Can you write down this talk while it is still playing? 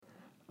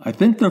I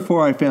Think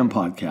Therefore I Fan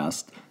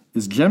podcast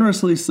is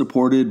generously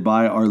supported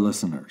by our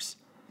listeners.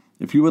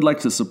 If you would like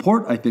to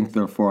support I Think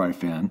Therefore I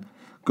Fan,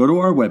 go to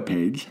our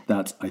webpage,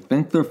 that's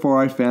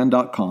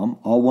ithinkthereforeifan.com,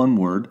 all one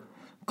word,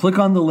 click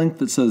on the link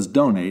that says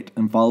donate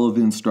and follow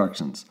the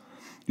instructions.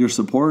 Your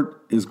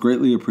support is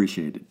greatly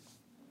appreciated.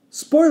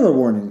 Spoiler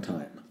warning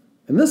time.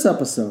 In this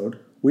episode,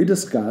 we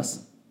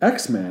discuss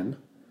X-Men,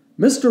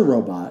 Mr.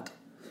 Robot,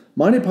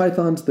 Monty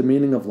Python's The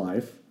Meaning of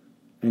Life,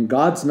 and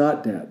God's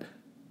Not Dead.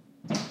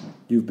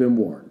 You've been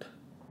warned.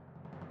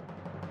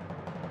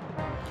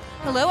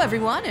 Hello,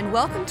 everyone, and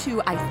welcome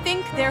to I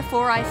Think,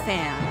 Therefore I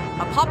Fan,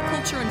 a pop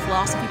culture and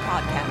philosophy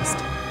podcast.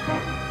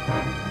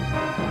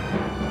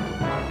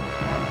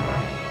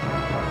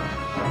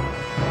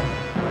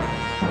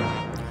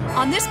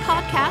 On this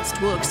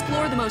podcast, we'll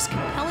explore the most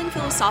compelling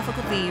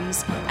philosophical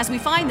themes as we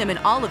find them in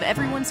all of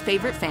everyone's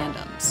favorite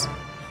fandoms.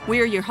 We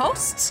are your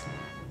hosts.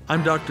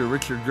 I'm Dr.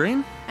 Richard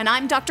Green. And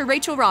I'm Dr.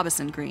 Rachel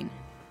Robison Green.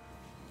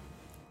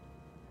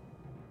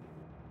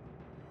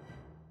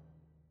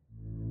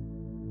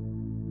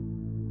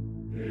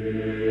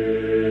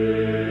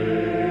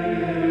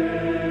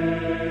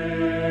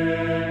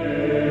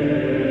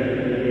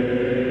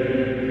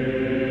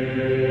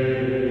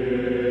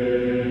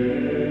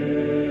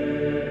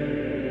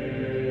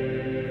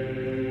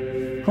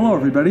 Hello,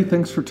 everybody.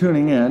 Thanks for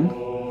tuning in.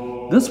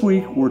 This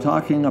week, we're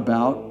talking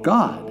about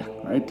God,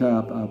 right?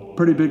 A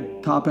pretty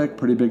big topic,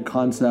 pretty big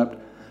concept.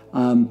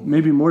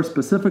 Maybe more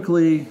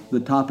specifically, the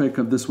topic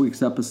of this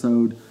week's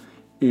episode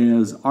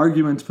is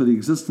arguments for the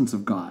existence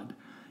of God.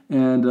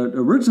 And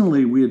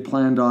originally, we had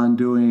planned on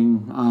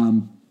doing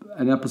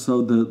an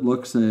episode that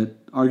looks at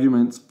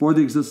arguments for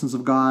the existence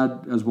of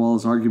God as well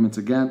as arguments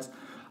against.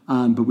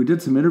 But we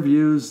did some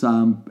interviews,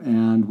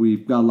 and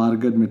we've got a lot of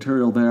good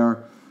material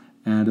there.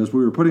 And as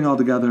we were putting all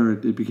together,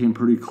 it became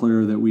pretty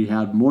clear that we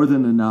had more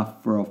than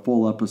enough for a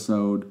full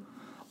episode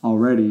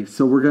already.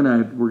 So we're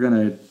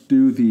gonna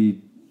do the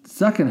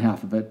second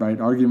half of it,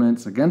 right?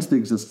 Arguments against the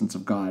existence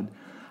of God,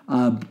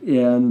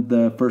 in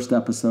the first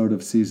episode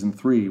of season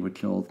 3,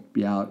 which will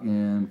be out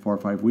in 4 or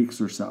 5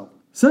 weeks or so.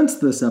 Since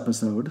this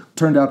episode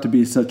turned out to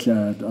be such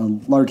a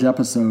large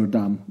episode,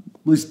 at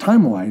least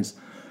time-wise,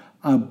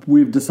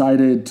 we've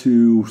decided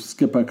to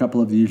skip a couple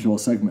of the usual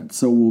segments.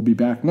 So we'll be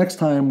back next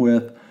time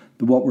with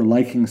the What We're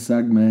Liking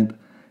segment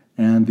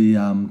and the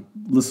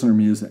listener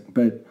music.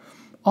 But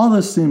all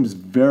this seems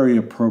very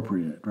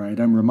appropriate, right?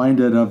 I'm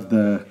reminded of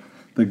the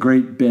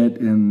great bit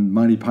in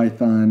Monty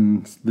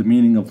Python's The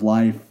Meaning of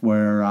Life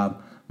where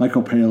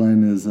Michael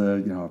Palin is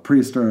a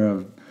priest or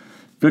a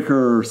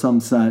vicar or some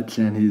such,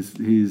 and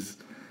he's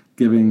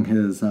giving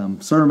his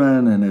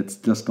sermon, and it's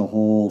just a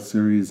whole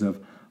series of,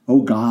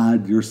 oh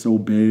God, you're so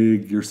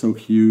big, you're so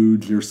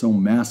huge, you're so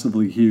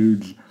massively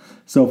huge,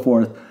 so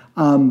forth.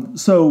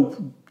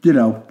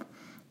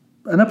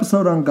 An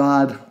episode on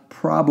God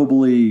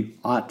probably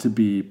ought to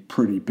be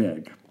pretty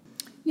big.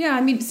 Yeah,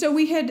 I mean, so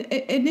we had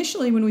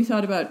initially, when we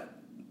thought about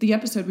the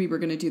episode we were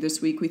going to do this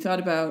week, we thought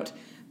about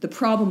the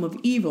problem of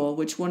evil,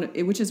 which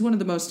is one of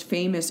the most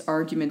famous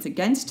arguments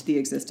against the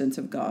existence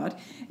of God.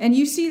 And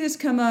you see this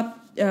come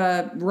up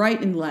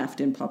right and left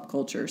in pop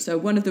culture. So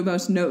one of the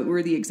most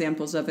noteworthy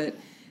examples of it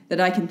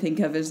that I can think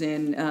of is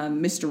in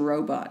Mr.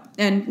 Robot.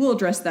 And we'll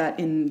address that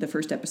in the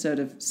first episode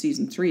of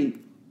season 3.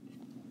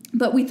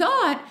 But we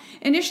thought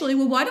initially,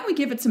 well, why don't we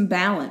give it some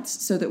balance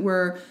so that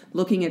we're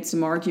looking at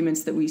some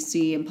arguments that we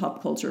see in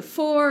pop culture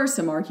for,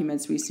 some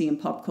arguments we see in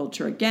pop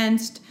culture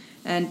against,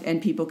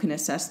 and people can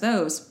assess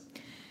those.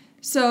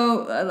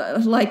 So,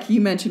 like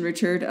you mentioned,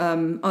 Richard,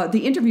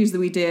 the interviews that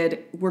we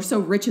did were so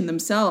rich in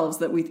themselves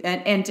that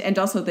and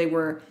also they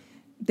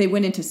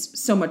went into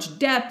so much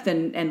depth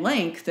and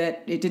length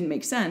that it didn't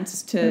make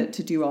sense to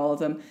do all of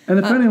them. And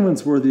if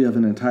anyone's worthy of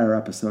an entire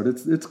episode,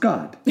 it's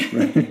God,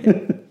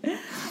 right?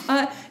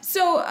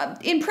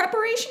 In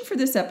preparation for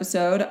this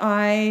episode,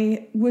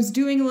 I was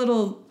doing a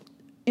little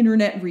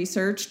internet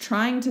research,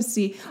 trying to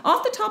see,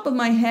 off the top of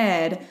my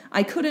head,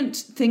 I couldn't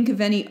think of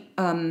any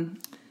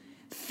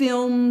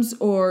films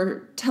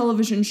or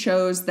television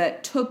shows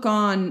that took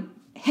on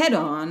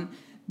head-on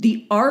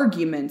the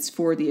arguments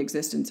for the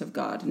existence of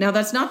God. Now,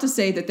 that's not to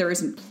say that there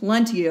isn't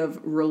plenty of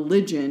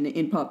religion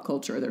in pop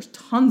culture. There's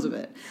tons of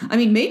it. I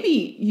mean,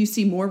 maybe you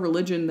see more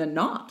religion than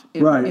not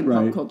in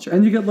pop culture.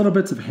 And you get little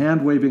bits of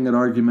hand-waving at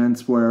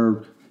arguments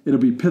where it'll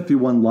be pithy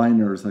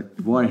one-liners, like,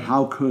 boy,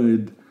 how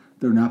could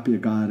there not be a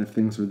God if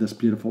things are this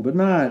beautiful, but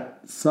not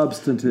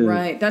substantive.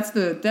 Right.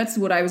 That's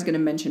what I was going to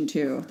mention,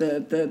 too.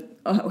 The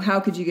how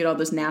could you get all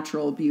this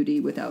natural beauty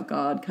without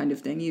God kind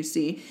of thing you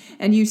see.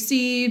 And you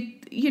see,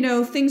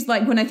 things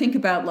like when I think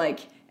about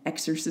like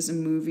exorcism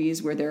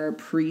movies where there are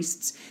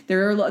priests,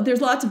 there's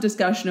lots of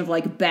discussion of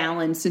like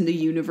balance in the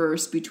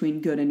universe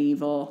between good and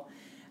evil.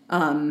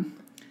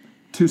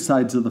 Two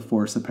sides of the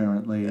force,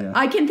 apparently. Yeah.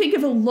 I can think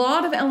of a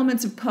lot of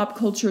elements of pop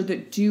culture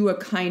that do a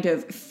kind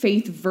of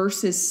faith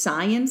versus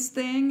science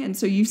thing. And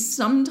so you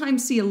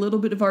sometimes see a little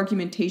bit of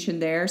argumentation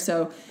there.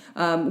 So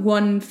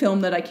one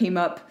film that I came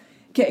up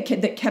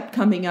that kept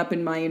coming up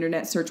in my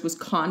internet search was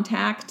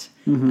Contact.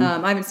 I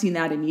haven't seen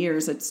that in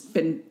years.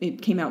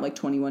 It came out like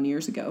 21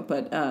 years ago,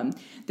 but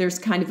there's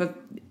kind of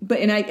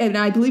and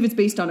I believe it's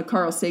based on a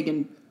Carl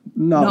Sagan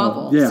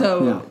novel.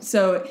 Yeah,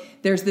 so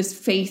there's this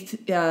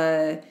faith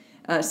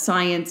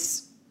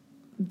science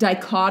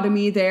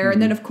dichotomy there,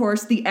 and then of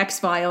course the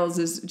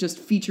X-Files just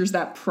features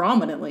that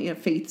prominently, a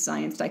faith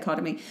science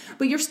dichotomy.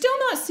 But you're still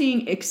not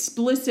seeing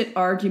explicit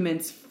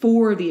arguments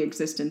for the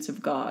existence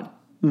of God.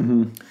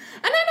 And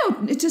I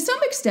know to some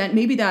extent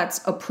maybe that's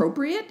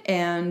appropriate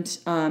and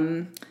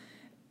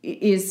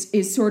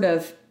is sort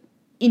of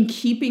in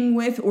keeping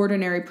with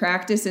ordinary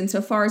practice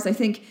insofar as I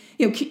think,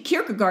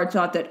 Kierkegaard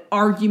thought that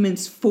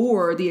arguments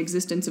for the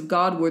existence of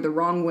God were the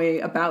wrong way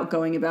about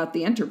going about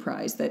the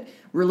enterprise, that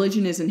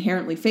religion is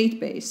inherently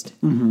faith-based.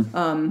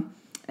 And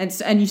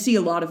you see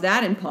a lot of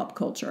that in pop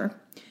culture.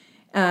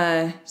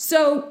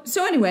 So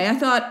anyway, I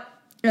thought,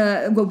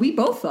 we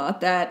both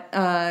thought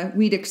that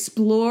we'd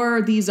explore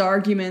these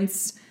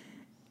arguments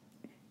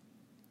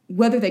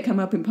whether they come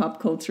up in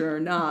pop culture or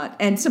not.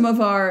 And some of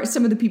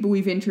the people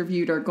we've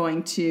interviewed are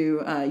going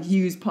to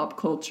use pop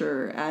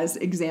culture as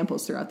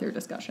examples throughout their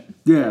discussion.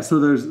 Yeah, so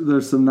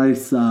there's some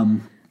nice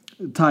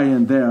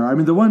tie-in there. I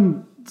mean, the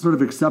one sort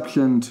of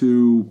exception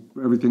to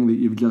everything that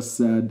you've just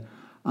said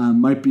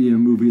might be a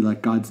movie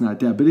like God's Not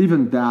Dead. But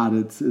even that,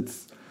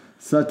 it's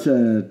such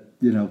a,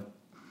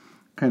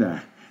 kind of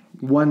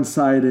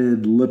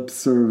one-sided lip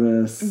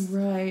service.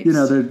 Right.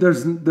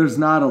 There's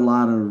not a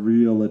lot of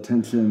real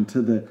attention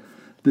to the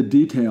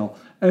detail.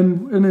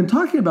 And in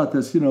talking about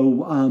this,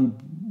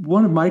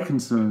 one of my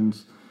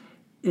concerns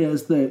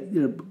is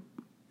that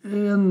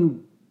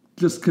in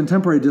just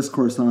contemporary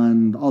discourse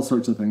on all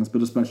sorts of things,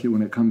 but especially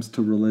when it comes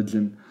to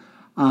religion,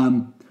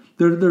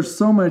 there's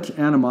so much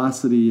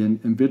animosity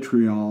and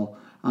vitriol,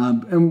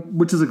 and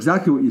which is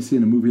exactly what you see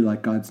in a movie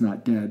like God's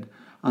Not Dead,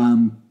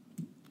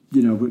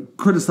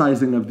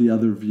 criticizing of the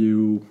other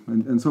view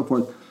and so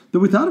forth. That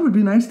we thought it would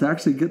be nice to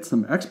actually get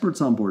some experts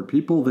on board,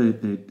 people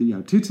that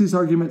teach these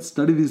arguments,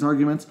 study these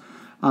arguments,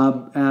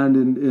 and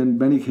in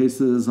many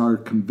cases are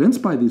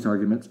convinced by these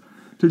arguments,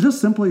 to just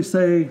simply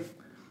say,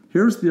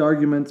 here's the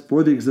arguments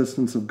for the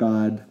existence of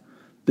God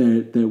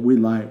that we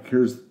like.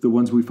 Here's the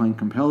ones we find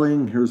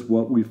compelling. Here's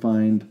what we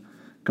find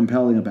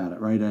compelling about it,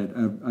 right?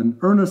 An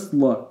earnest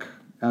look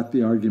at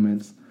the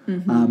arguments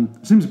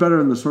seems better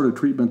than the sort of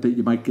treatment that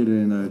you might get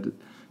in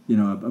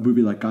a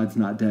movie like God's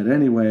Not Dead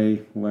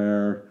anyway,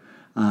 where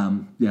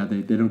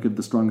they don't give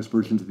the strongest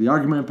versions of the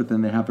argument, but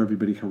then they have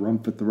everybody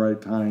harumph at the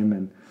right time,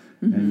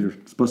 and you're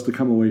supposed to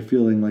come away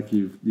feeling like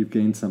you've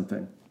gained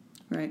something.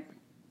 Right.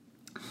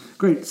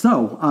 Great.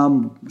 So,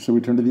 shall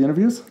we turn to the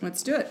interviews?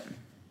 Let's do it.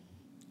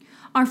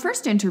 Our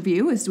first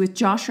interview is with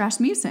Josh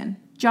Rasmussen.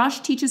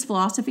 Josh teaches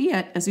philosophy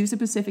at Azusa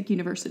Pacific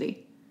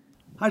University.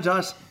 Hi,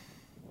 Josh.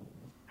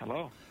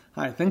 Hello.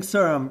 Hi. Thanks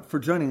for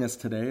joining us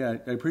today.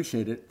 I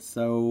appreciate it.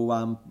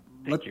 So,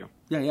 Thank you.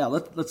 Yeah.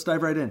 Let's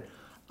dive right in.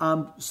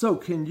 So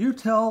can you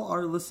tell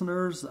our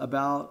listeners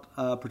about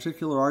a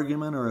particular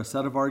argument or a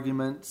set of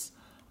arguments,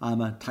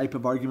 a type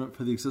of argument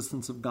for the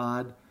existence of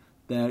God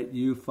that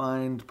you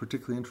find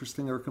particularly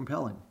interesting or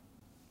compelling?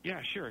 Yeah,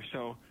 sure.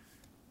 So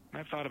when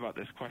I've thought about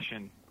this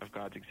question of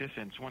God's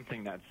existence, one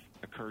thing that's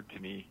occurred to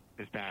me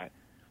is that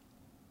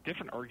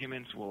different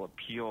arguments will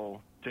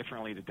appeal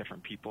differently to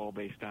different people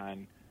based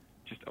on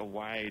just a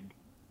wide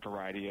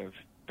variety of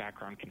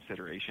background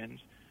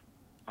considerations.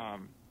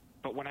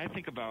 But when I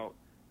think about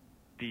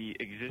the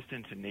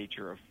existence and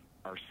nature of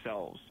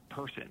ourselves,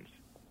 persons,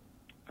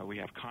 we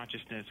have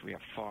consciousness, we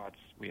have thoughts,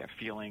 we have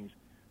feelings.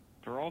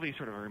 There are all these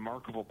sort of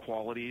remarkable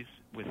qualities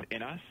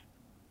within us.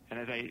 And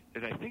as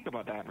I think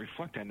about that and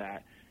reflect on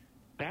that,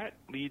 that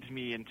leads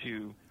me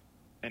into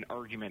an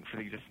argument for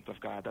the existence of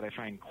God that I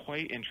find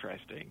quite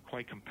interesting,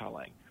 quite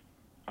compelling.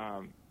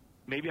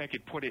 Maybe I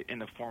could put it in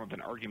the form of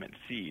an argument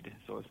seed.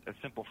 So a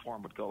simple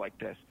form would go like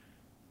this.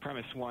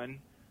 Premise one,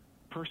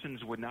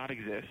 persons would not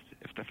exist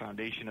if the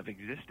foundation of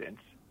existence,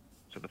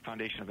 so the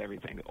foundation of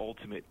everything, the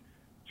ultimate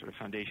sort of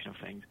foundation of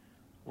things,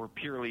 were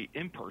purely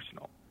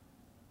impersonal.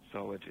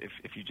 So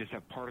if you just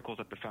have particles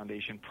at the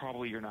foundation,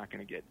 probably you're not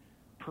going to get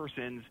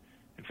persons.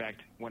 In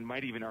fact, one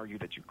might even argue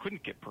that you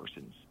couldn't get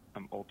persons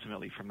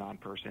ultimately from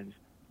non-persons.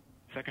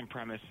 Second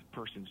premise,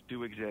 persons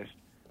do exist,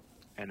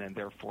 and then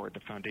therefore the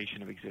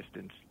foundation of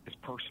existence is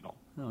personal.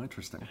 Oh,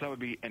 interesting. So that would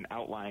be an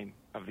outline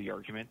of the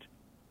argument.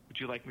 Would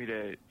you like me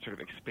to sort of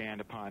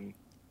expand upon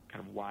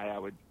kind of why I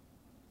would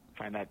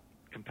find that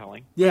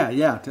compelling?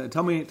 Yeah.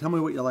 Tell me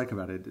what you like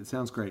about it. It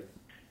sounds great.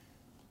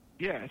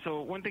 Yeah,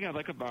 so one thing I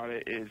like about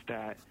it is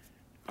that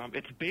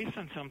it's based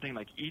on something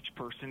like each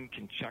person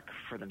can check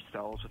for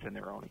themselves within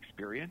their own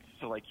experience.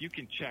 So like you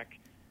can check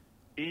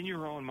in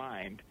your own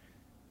mind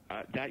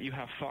that you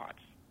have thoughts.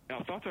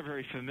 Now, thoughts are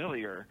very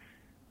familiar,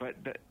 but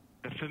the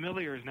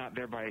familiar is not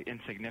thereby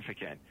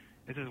insignificant.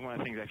 This is one of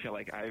the things I feel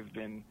like I've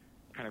been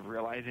kind of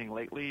realizing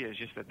lately, is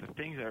just that the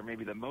things that are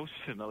maybe the most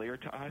familiar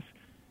to us,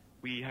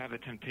 we have a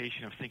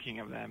temptation of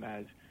thinking of them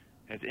as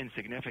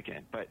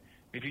insignificant. But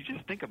if you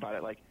just think about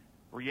it, like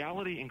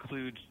reality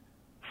includes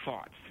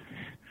thoughts.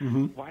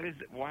 Why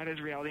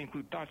does reality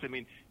include thoughts? I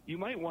mean, you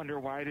might wonder,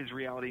 why does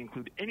reality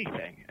include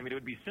anything? I mean, it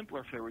would be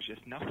simpler if there was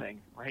just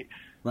nothing, right?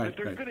 But if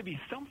there's going to be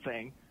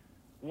something,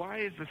 why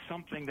is the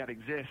something that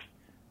exists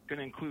going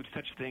to include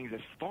such things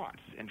as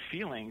thoughts and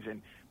feelings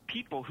and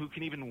people who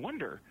can even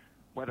wonder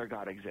whether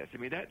God exists? I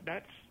mean,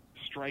 that's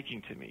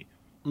striking to me.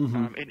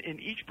 And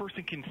each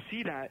person can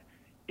see that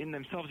in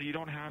themselves. You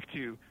don't have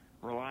to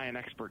rely on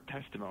expert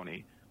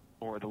testimony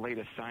or the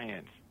latest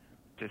science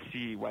to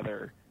see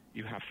whether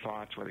you have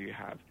thoughts, whether you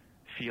have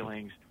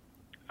feelings.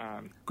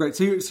 Great.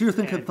 So you're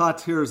thinking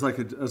thoughts here as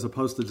as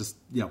opposed to just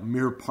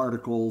mere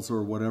particles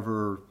or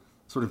whatever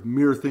sort of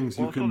mere things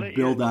you can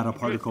build out of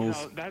particles.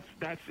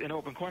 That's an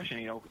open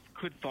question.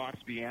 Could thoughts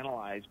be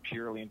analyzed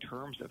purely in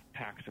terms of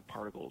packs of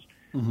particles?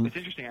 It's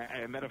interesting.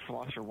 I met a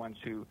philosopher once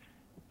who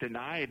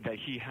denied that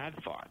he had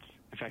thoughts.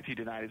 In fact, he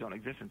denied his own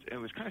existence. It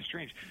was kind of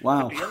strange.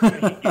 Wow. But the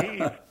argument he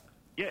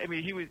gave, I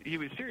mean, he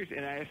was serious.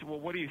 And I asked, well,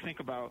 what do you think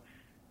about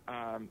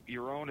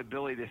your own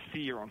ability to see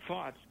your own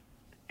thoughts?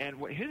 And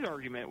what his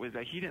argument was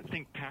that he didn't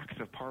think packs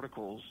of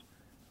particles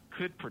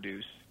could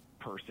produce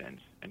persons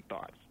and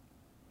thoughts.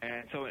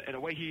 And so in a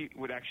way, he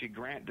would actually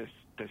grant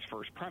this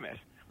first premise.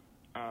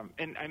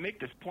 And I make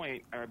this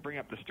point, I bring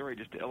up the story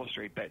just to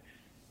illustrate that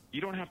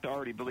you don't have to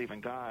already believe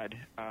in God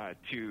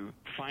to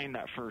find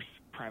that first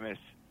premise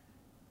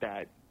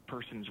that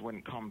persons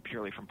wouldn't come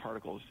purely from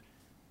particles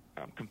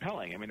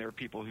compelling. I mean, there are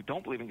people who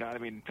don't believe in God. I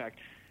mean, in fact,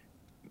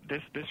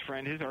 this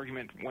friend, his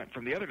argument went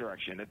from the other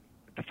direction, that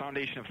the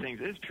foundation of things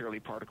is purely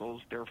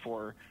particles,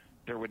 therefore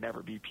there would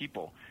never be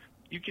people.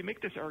 You can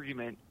make this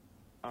argument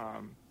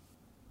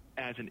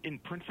as an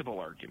in-principle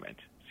argument.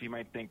 So you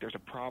might think there's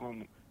a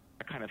problem,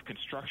 a kind of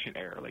construction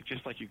error,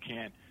 just like you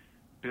can't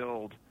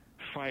build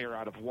fire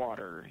out of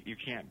water, you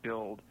can't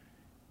build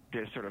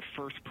this sort of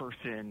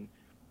first-person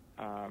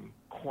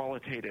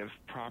qualitative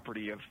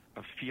property of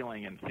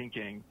feeling and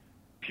thinking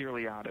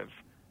purely out of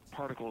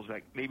particles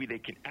that maybe they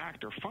can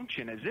act or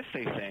function as if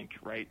they think,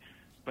 right?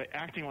 But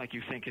acting like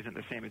you think isn't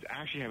the same as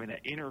actually having that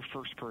inner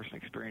first-person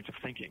experience of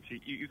thinking. So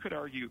you could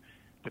argue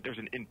that there's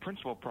an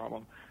in-principle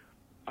problem,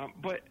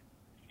 but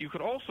you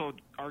could also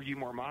argue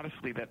more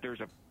modestly that there's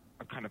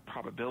a kind of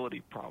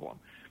probability problem.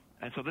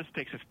 And so this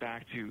takes us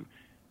back to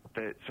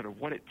the sort of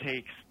what it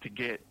takes to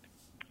get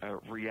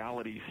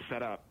reality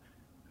set up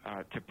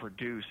to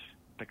produce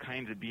the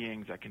kinds of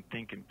beings that can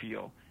think and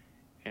feel.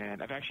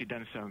 And I've actually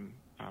done some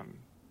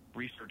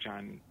research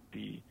on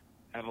the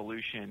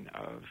evolution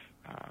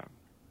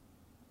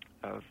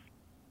of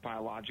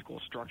biological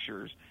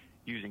structures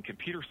using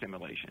computer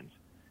simulations.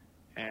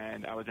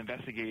 And I was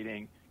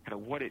investigating kind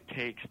of what it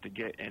takes to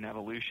get an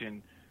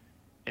evolution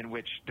in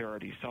which there are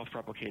these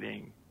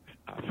self-replicating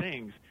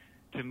things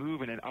to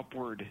move in an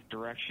upward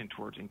direction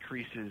towards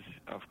increases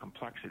of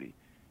complexity.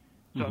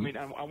 So, I mean,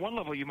 on one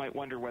level, you might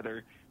wonder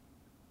whether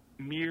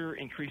mere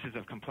increases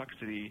of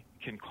complexity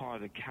can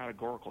cause a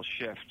categorical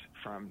shift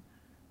from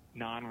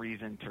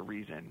non-reason to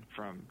reason,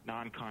 from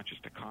non-conscious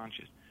to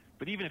conscious.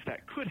 But even if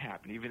that could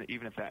happen, even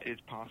if that is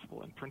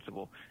possible in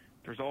principle,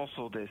 there's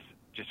also this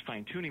just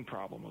fine-tuning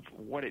problem of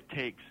what it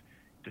takes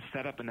to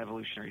set up an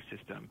evolutionary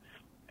system.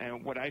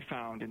 And what I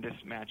found, and this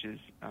matches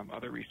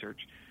other research,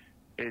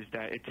 is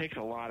that it takes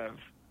a lot of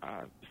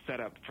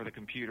setup for the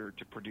computer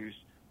to produce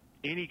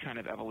any kind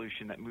of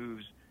evolution that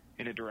moves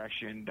in a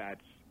direction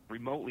that's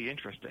remotely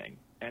interesting.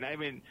 And I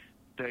mean,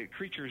 the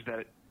creatures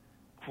that,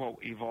 quote,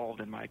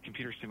 evolved in my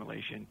computer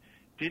simulation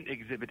didn't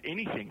exhibit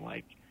anything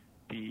like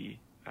the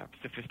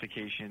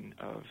sophistication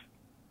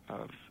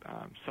of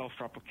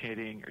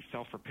self-replicating or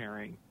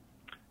self-repairing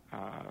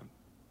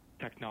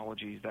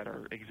technologies that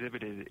are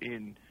exhibited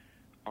in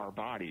our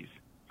bodies.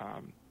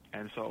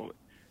 And so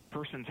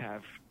persons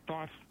have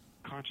thoughts,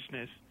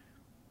 consciousness,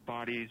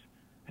 bodies,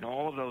 and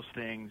all of those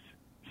things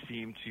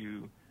seem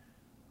to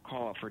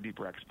call out for a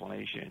deeper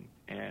explanation.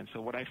 And so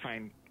what I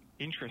find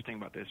interesting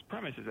about this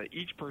premise is that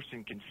each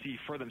person can see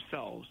for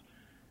themselves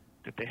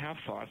that they have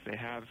thoughts, they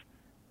have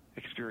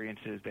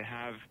experiences, they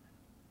have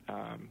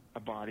a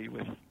body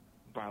with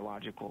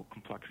biological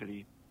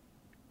complexity,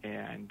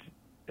 and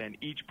then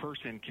each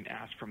person can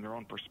ask from their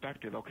own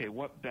perspective, okay,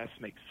 what best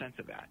makes sense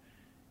of that?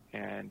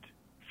 And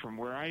from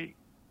where I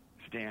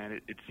stand,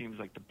 it seems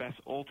like the best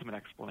ultimate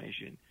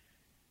explanation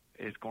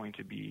is going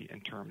to be in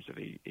terms of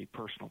a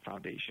personal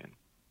foundation.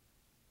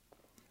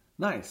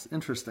 Nice.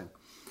 Interesting.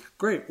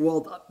 Great.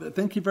 Well,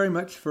 thank you very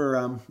much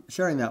for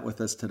sharing that with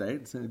us today.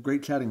 It's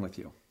great chatting with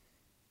you.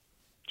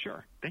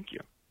 Sure. Thank you.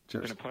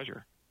 Cheers. It's been a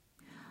pleasure.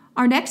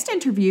 Our next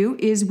interview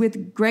is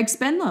with Greg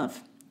Spenlove.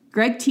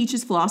 Greg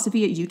teaches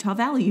philosophy at Utah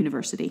Valley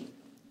University.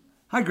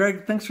 Hi,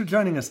 Greg. Thanks for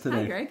joining us today.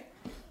 Hi, Greg.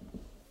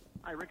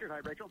 Hi, Richard. Hi,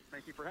 Rachel.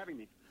 Thank you for having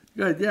me.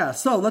 Good. Yeah.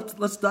 So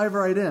let's dive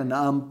right in.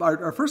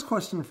 Our first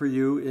question for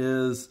you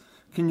is,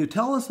 can you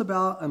tell us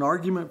about an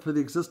argument for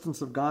the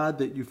existence of God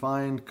that you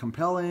find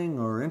compelling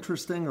or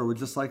interesting, or would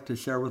just like to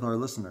share with our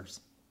listeners?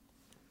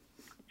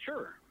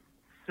 Sure.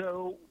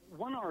 So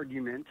one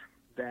argument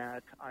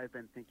that I've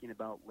been thinking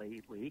about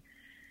lately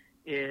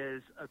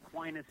is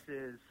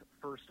Aquinas'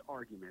 first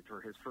argument,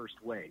 or his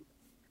first way.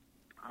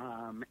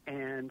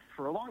 And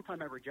for a long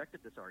time, I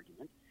rejected this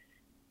argument.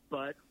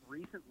 But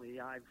recently,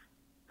 I've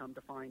come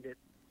to find it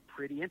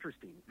pretty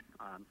interesting,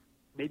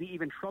 maybe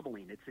even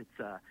troubling. It's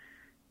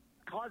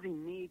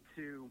causing me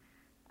to,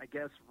 I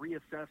guess,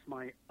 reassess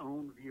my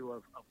own view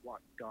of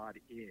what God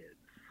is.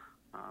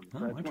 So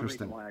that's one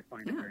reason why I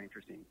find it very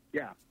interesting.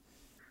 Yeah.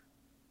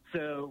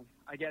 So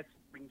I guess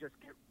we can just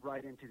get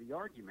right into the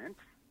argument.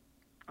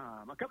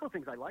 A couple of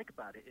things I like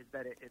about it is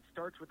that it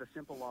starts with a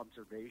simple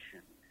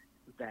observation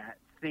that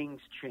things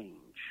change.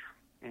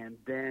 And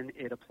then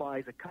it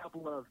applies a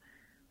couple of,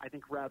 I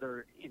think,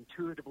 rather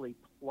intuitively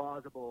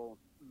plausible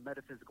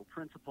metaphysical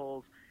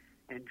principles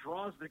and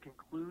draws the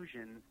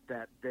conclusion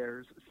that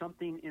there's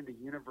something in the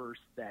universe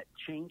that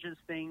changes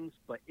things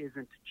but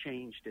isn't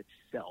changed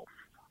itself.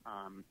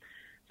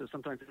 So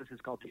sometimes this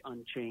is called the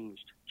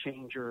unchanged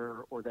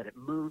changer, or that it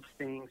moves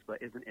things but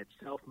isn't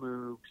itself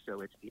moved, so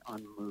it's the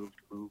unmoved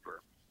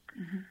mover.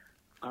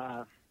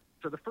 Mm-hmm.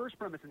 So the first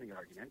premise in the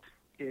argument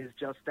is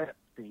just that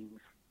things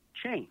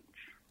change.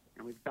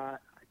 And we've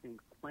got, I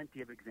think,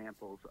 plenty of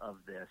examples of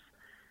this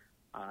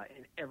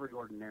in every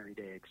ordinary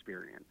day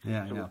experience.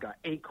 We've got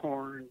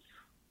acorns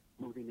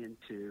moving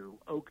into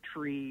oak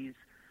trees.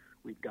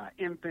 We've got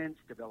infants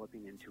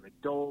developing into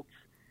adults.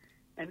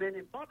 And then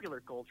in popular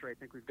culture, I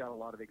think we've got a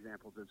lot of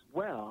examples as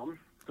well.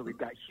 So we've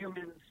got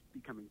humans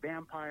becoming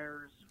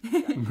vampires,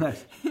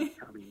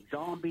 becoming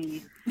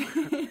zombies.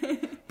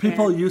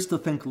 People used to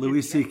think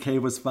Louis C.K.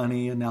 was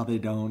funny, and now they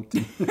don't.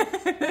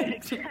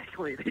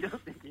 Exactly. They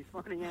don't think he's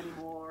funny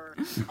anymore.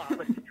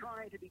 But he's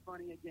trying to be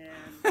funny again.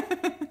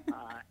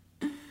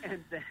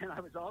 And then I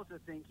was also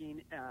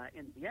thinking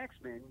in the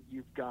X-Men,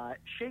 you've got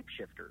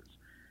shapeshifters.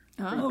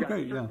 Oh,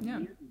 great, yeah.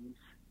 Mutants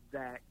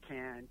that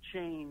can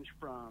change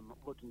from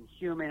looking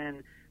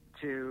human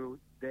to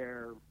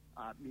their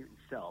mutant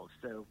selves.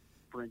 So,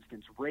 for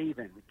instance,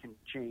 Raven can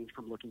change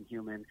from looking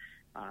human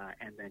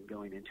and then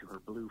going into her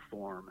blue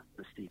form,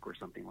 Mystique, or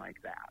something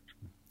like that.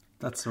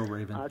 That's so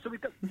Raven. So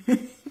we've got,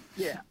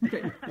 yeah.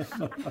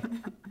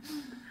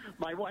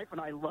 My wife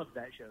and I loved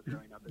that show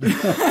growing up.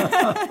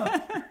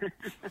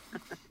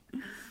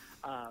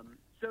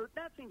 So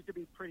that seems to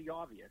be pretty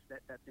obvious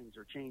that things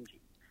are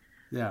changing.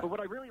 Yeah. But what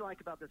I really like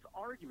about this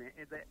argument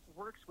is that it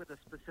works with a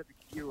specific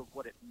view of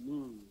what it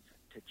means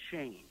to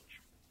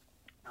change.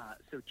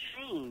 So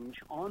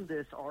change on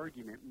this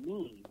argument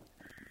means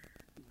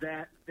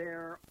that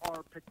there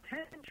are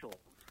potentials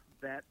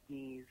that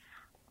these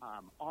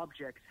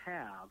objects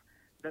have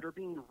that are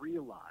being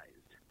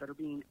realized, that are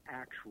being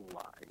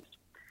actualized.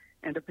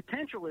 And a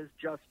potential is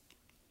just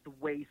the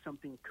way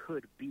something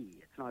could be.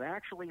 It's not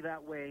actually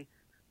that way,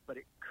 but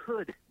it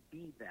could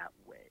be that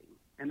way.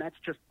 And that's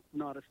just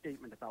not a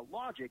statement about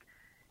logic.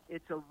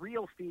 It's a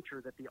real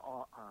feature that the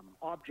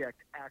object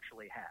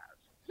actually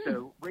has.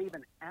 So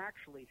Raven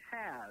actually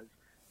has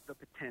the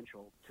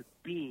potential to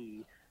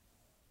be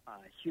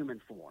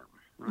human form,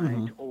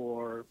 right?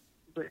 Or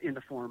in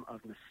the form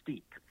of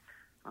Mystique.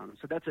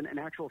 So that's an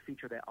actual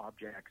feature that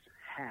objects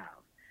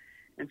have.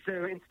 And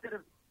so instead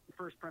of the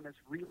first premise,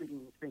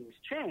 really things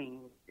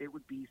change, it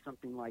would be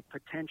something like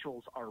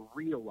potentials are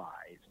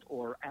realized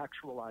or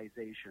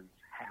actualizations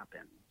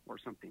happen or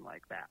something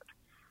like that.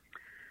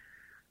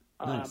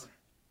 Nice.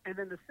 And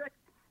then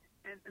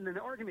and then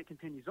the argument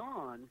continues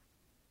on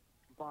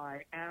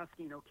by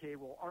asking, okay,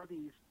 well, are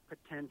these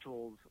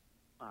potentials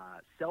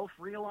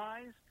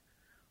self-realized,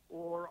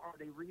 or are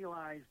they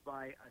realized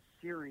by a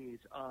series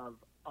of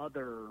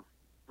other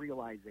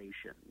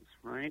realizations,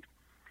 right?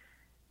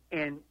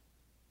 And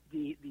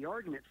the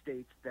argument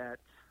states that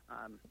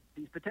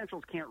these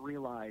potentials can't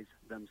realize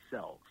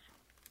themselves,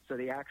 so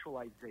the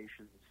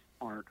actualizations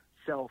aren't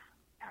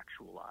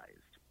self-actualized.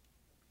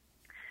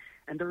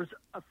 And there's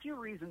a few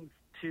reasons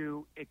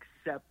to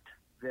accept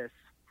this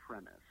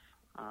premise.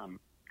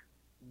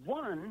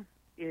 One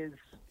is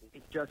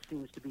it just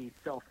seems to be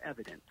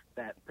self-evident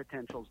that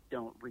potentials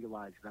don't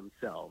realize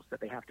themselves,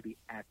 that they have to be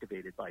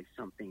activated by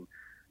something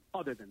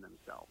other than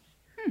themselves.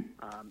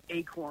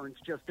 Acorns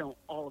just don't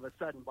all of a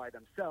sudden by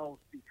themselves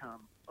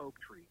become oak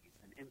trees,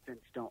 and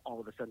infants don't all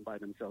of a sudden by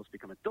themselves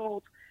become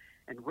adults,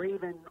 and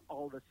Raven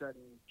all of a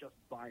sudden just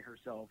by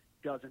herself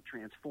doesn't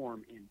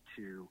transform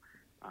into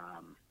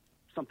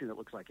something that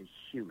looks like a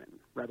human.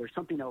 Rather,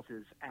 something else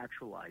is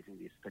actualizing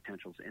these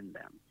potentials in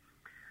them.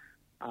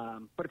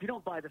 But if you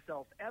don't buy the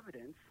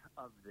self-evidence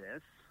of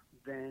this,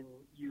 then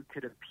you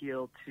could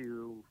appeal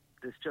to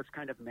this just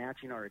kind of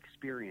matching our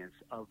experience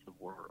of the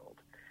world.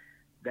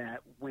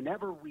 That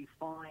whenever we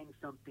find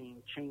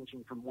something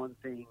changing from one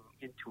thing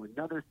into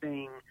another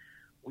thing,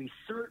 we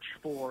search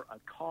for a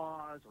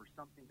cause or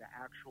something to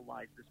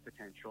actualize this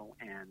potential,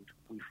 and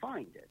we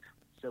find it.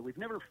 So we've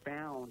never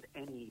found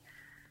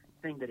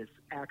anything that has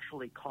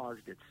actually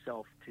caused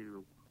itself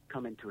to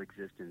come into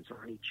existence,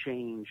 or any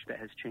change that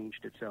has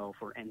changed itself,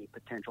 or any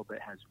potential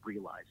that has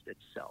realized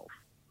itself.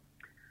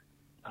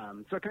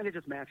 So it kind of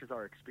just matches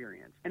our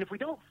experience. And if we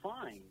don't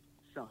find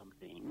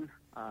something,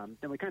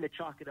 then we kind of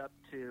chalk it up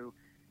to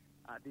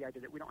the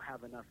idea that we don't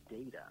have enough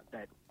data,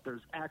 that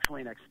there's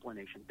actually an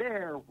explanation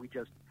there, we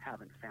just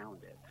haven't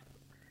found it.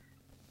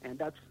 And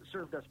that's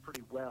served us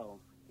pretty well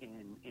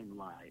in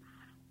life.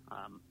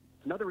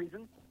 Another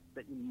reason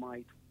that you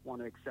might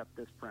want to accept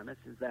this premise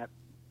is that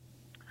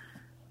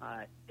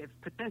if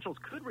potentials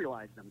could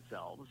realize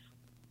themselves,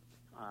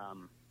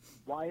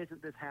 why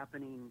isn't this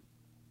happening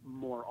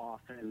more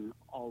often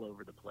all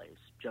over the place?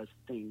 Just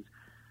things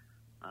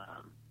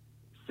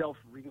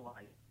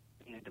self-realize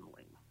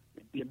randomly.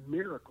 It'd be a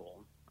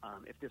miracle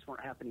if this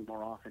weren't happening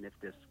more often, if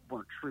this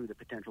weren't true, that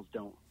potentials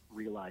don't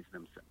realize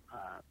themselves.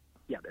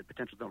 That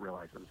potentials don't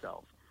realize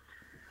themselves.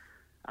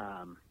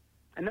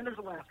 And then there's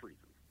the last reason,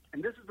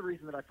 and this is the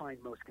reason that I find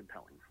most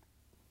compelling,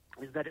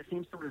 is that it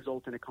seems to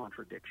result in a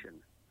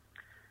contradiction.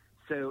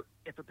 So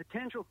if a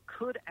potential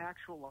could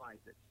actualize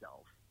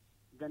itself,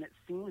 then it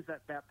seems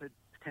that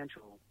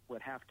potential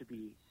would have to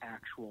be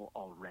actual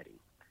already.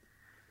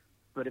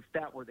 But if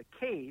that were the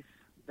case,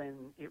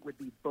 then it would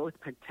be both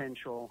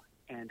potential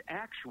and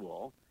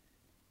actual,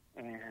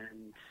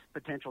 and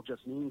potential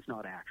just means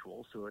not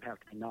actual, so it would have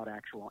to be not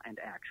actual and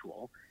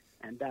actual,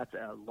 and that's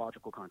a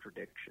logical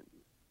contradiction.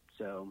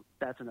 So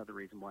that's another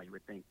reason why you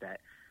would think that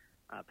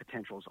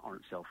potentials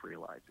aren't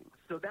self-realizing.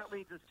 So that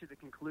leads us to the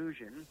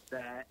conclusion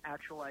that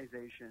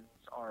actualizations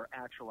are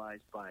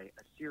actualized by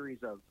a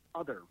series of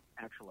other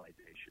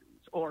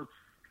actualizations, or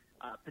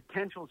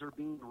potentials are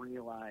being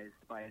realized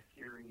by a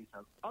series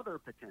of other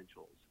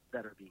potentials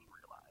that are being realized.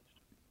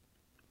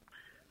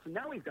 So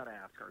now we've got to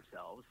ask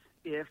ourselves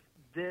if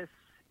this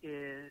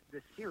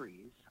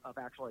series of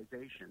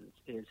actualizations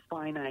is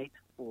finite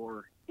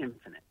or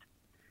infinite.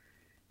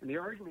 And the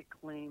argument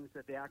claims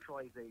that the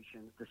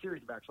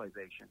series of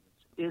actualizations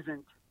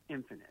isn't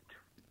infinite,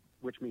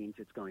 which means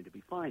it's going to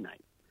be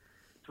finite.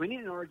 So we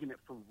need an argument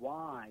for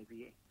why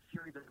the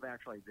series of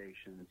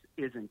actualizations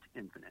isn't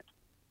infinite.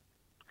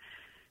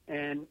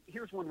 And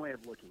here's one way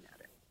of looking at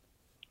it.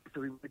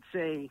 So we would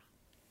say,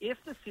 if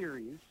the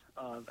series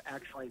of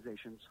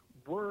actualizations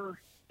were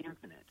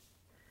infinite,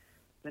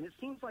 then it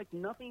seems like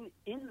nothing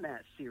in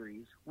that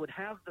series would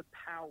have the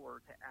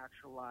power to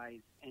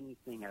actualize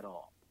anything at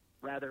all.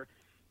 Rather,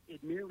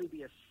 it'd merely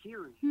be a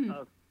series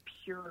of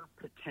pure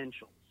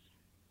potentials.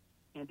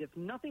 And if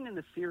nothing in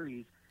the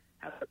series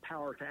has the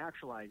power to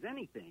actualize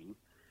anything,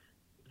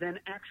 then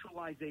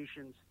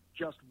actualizations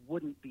just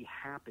wouldn't be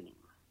happening.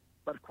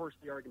 But of course,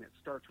 the argument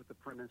starts with the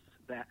premise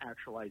that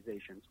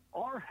actualizations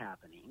are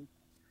happening.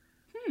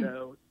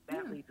 So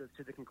that leads us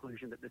to the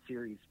conclusion that the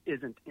series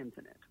isn't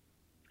infinite.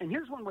 And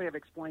here's one way of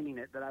explaining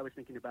it that I was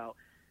thinking about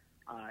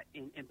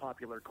in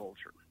popular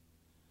culture.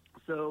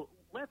 So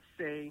let's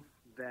say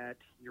that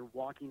you're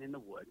walking in the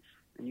woods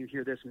and you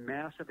hear this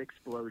massive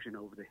explosion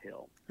over the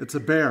hill. It's a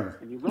bear.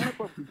 And you run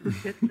up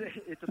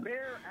it's a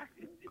bear.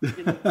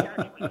 It's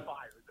actually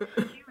fire. It's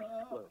a huge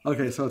explosion.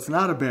 Okay, so it's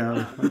not a bear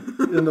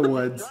in the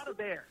woods. It's not a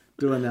bear.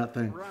 Doing that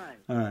thing. Right.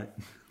 All right.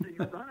 So you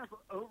run up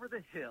over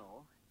the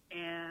hill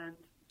and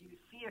you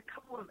see a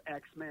couple of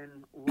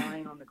X-Men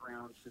lying on the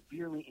ground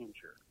severely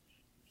injured.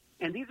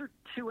 And these are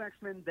two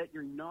X-Men that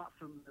you're not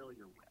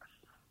familiar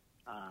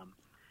with.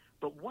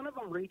 But one of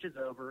them reaches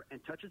over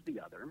and touches the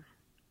other,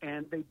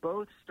 and they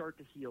both start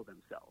to heal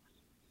themselves.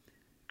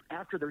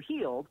 After they're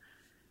healed,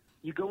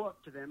 you go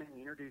up to them and you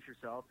introduce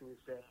yourself and you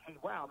say, hey,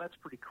 wow, that's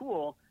pretty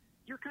cool.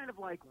 You're kind of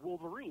like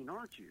Wolverine,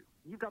 aren't you?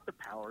 You've got the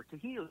power to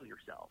heal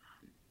yourself.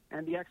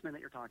 And the X-Men that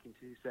you're talking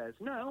to says,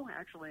 no,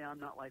 actually, I'm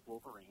not like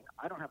Wolverine.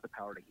 I don't have the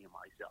power to heal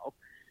myself.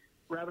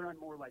 Rather, I'm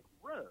more like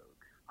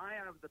Rogue. I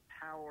have the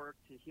power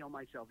to heal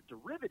myself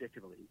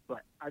derivatively,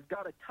 but I've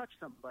got to touch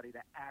somebody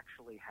that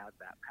actually has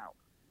that power.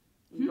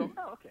 You go,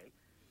 oh, okay.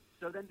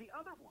 So then the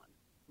other one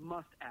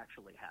must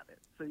actually have it.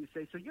 So you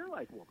say, so you're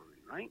like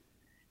Wolverine, right?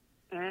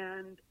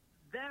 And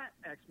that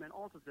X-Men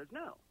also says,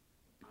 no,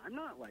 I'm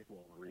not like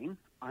Wolverine.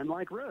 I'm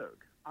like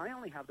Rogue. I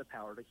only have the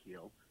power to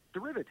heal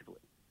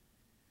derivatively.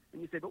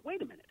 And you say, but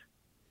wait a minute.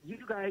 You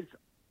guys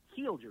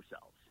healed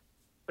yourselves,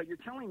 but you're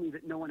telling me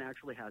that no one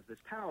actually has this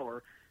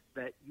power,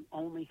 that you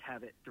only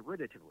have it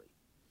derivatively.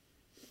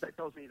 That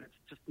tells me that's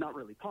just not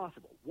really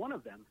possible. One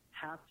of them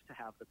has to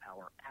have the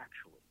power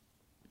actually.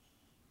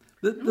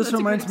 This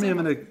reminds me of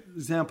an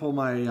example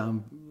my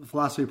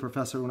philosophy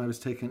professor, when I was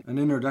taking an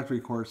introductory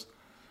course,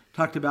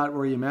 talked about,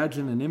 where you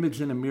imagine an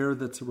image in a mirror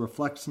that's a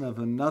reflection of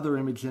another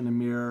image in a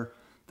mirror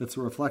that's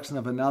a reflection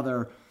of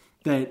another,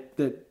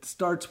 that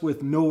starts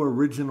with no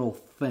original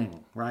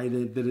thing, right?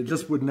 That it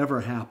just would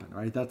never happen,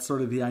 right? That's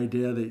sort of the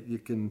idea, that you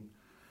can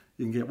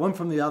get one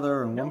from the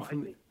other and one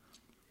from the...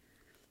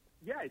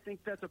 Yeah, I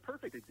think that's a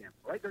perfect example,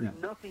 right? There's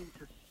nothing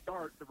to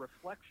start the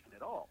reflection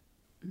at all.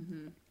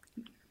 Mm-hmm.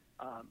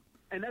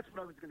 And that's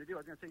what I was going to do. I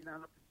was going to say,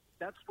 now,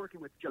 that's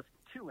working with just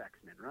two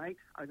X-Men, right?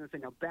 I was going to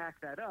say, now back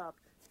that up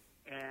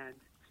and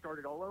start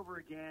it all over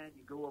again.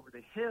 You go over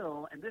the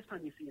hill, and this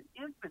time you see an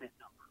infinite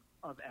number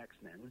of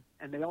X-Men,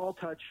 and they all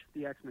touch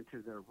the X-Men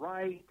to their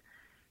right,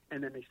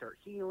 and then they start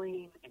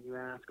healing, and you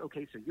ask,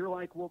 okay, so you're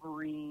like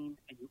Wolverine,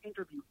 and you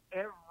interview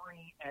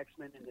every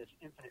X-Men in this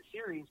infinite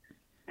series,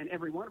 and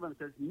every one of them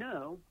says,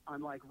 no,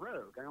 I'm like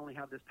Rogue. I only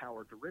have this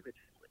power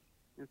derivatively.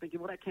 And I'm thinking,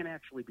 well, that can't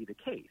actually be the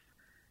case.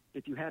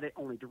 If you had it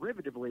only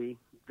derivatively,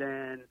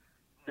 then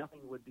nothing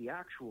would be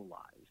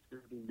actualized. There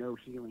would be no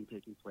healing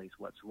taking place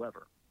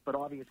whatsoever. But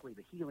obviously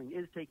the healing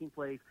is taking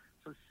place,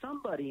 so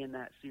somebody in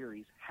that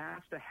series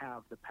has to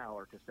have the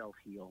power to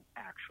self-heal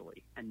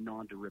actually and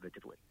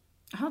non-derivatively.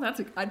 Oh, that's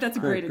a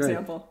great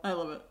example. I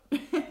love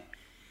it.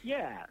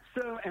 Yeah.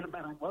 So, and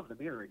I love the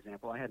mirror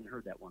example. I hadn't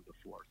heard that one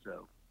before.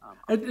 So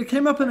it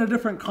came up in a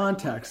different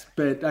context,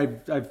 but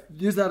I've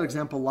used that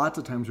example lots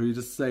of times where you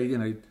just say,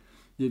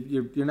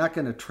 you're not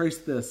going to trace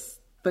this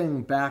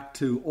thing back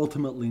to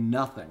ultimately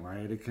nothing,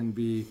 right? It can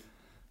be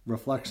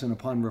reflection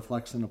upon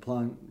reflection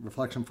upon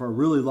reflection for a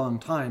really long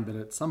time, but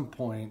at some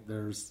point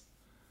there's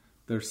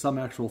some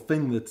actual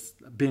thing that's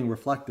being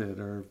reflected,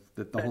 or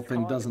that the whole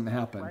thing doesn't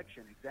happen.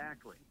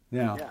 Exactly.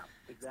 Yeah,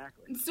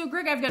 exactly. So,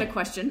 Greg, I've got a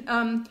question.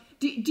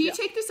 Do you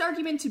take this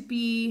argument to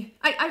be?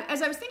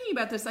 As I was thinking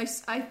about this,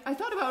 I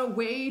thought about a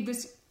way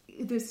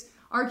this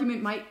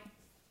argument might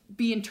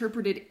be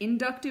interpreted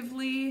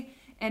inductively,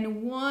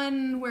 and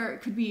one where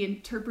it could be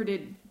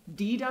interpreted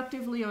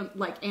deductively, or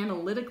like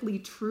analytically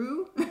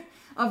true.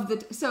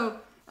 So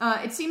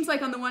it seems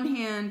like on the one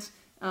hand,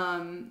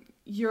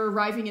 you're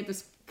arriving at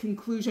this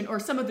conclusion, or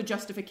some of the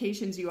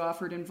justifications you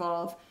offered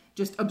involve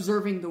just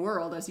observing the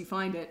world as you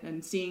find it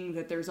and seeing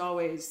that there's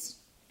always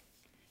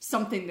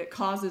something that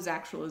causes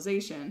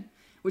actualization,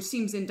 which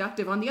seems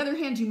inductive. On the other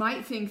hand, you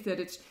might think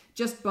that it's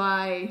just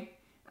by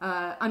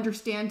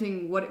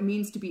understanding what it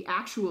means to be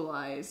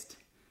actualized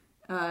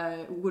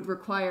would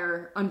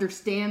require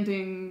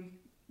understanding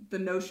the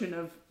notion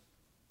of,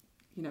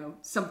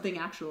 something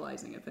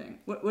actualizing a thing.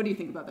 What do you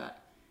think about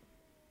that?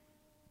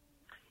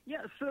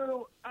 Yeah,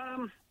 so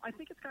I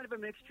think it's kind of a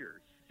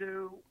mixture.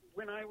 So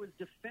when I was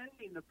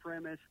defending the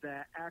premise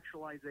that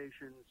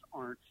actualizations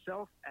aren't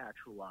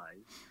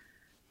self-actualized,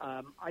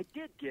 I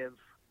did give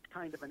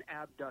kind of an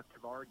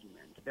abductive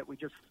argument that we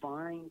just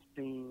find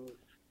things,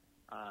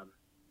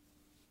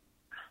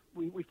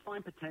 we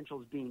find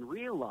potentials being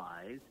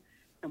realized,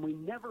 and we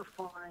never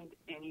find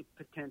any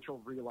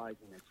potential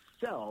realizing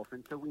itself,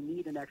 and so we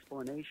need an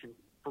explanation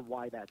for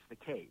why that's the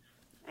case.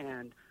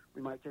 And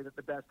we might say that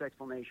the best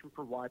explanation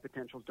for why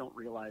potentials don't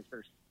realize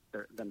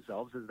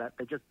themselves is that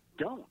they just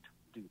don't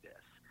do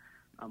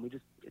this.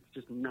 It's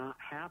just not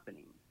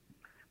happening.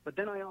 But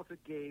then I also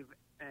gave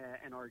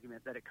an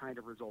argument that it kind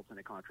of results in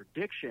a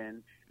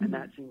contradiction, and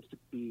that seems to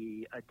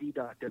be a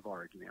deductive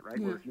argument, right?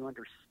 Where if you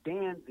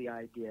understand the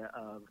idea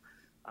of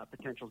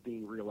potentials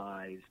being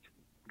realized,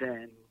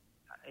 then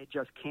it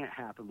just can't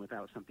happen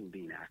without something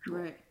being actual.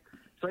 Right.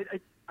 So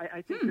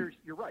I think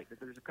you're right, that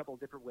there's a couple of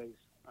different ways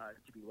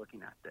to be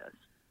looking at this.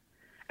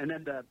 And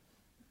then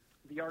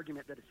the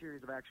argument that a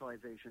series of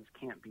actualizations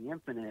can't be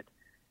infinite,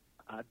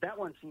 that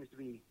one seems to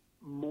be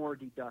more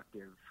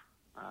deductive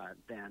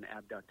than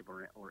abductive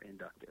or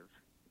inductive.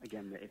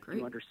 Again, if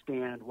you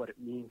understand what it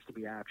means to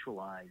be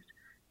actualized,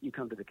 you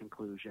come to the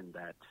conclusion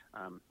that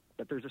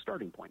there's a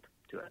starting point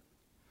to it.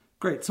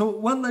 Great. So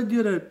what led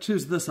you to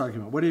choose this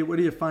argument? What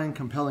do you find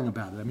compelling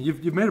about it? I mean,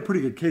 you've made a pretty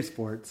good case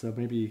for it, so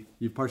maybe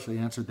you've partially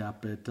answered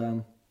that, but...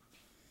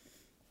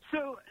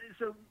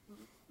 So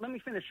let me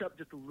finish up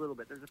just a little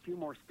bit. There's a few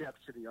more steps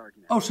to the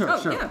argument. Oh, sure.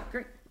 Yeah,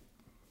 great.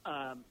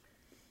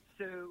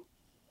 So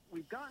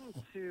we've gotten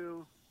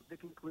to the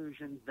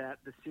conclusion that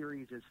the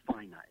series is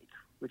finite,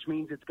 which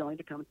means it's going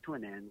to come to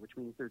an end, which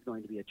means there's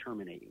going to be a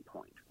terminating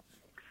point.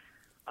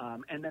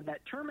 And then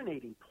that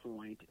terminating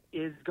point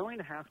is going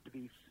to have to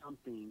be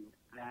something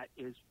that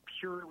is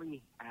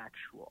purely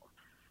actual.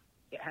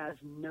 It has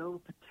no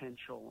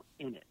potential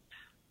in it.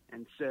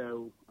 And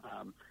so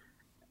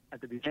at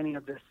the beginning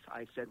of this,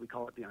 I said we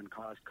call it the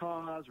uncaused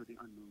cause, or the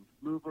unmoved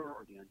mover,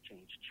 or the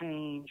unchanged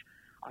change.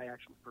 I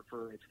actually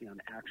prefer it's the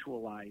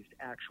unactualized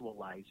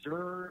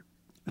actualizer.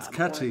 It's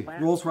catchy.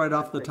 Rolls right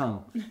off the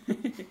tongue.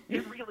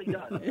 It really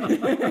does.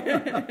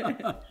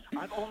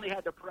 I've only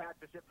had to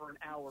practice it for an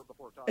hour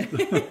before talking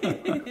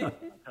about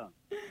it.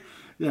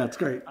 Yeah, it's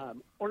great.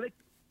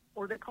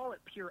 Or they call it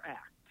pure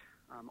act,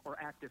 or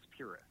actus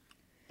purus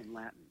in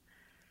Latin.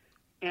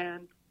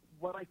 And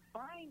what I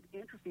find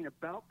interesting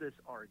about this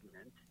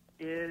argument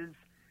is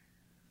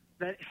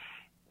that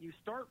you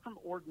start from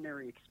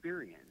ordinary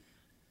experience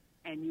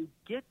and you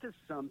get to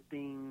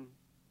something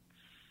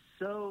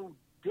so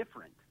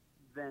different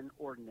than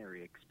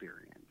ordinary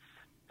experience.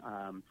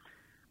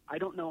 I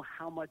don't know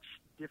how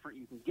much different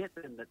you can get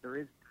than that there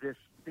is this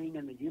thing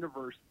in the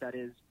universe that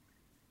is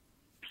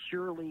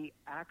purely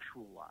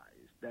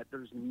actualized, that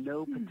there's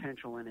no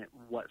potential in it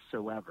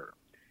whatsoever.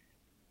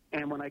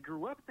 And when I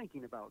grew up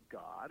thinking about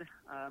God,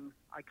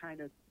 I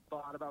kind of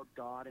thought about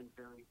God in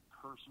very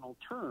personal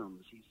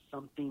terms. He's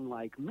something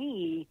like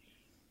me,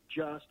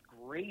 just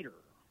greater,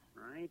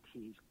 right?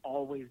 He's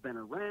always been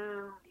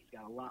around. He's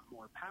got a lot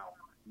more power,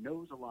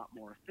 knows a lot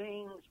more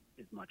things,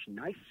 is much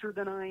nicer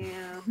than I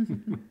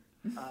am.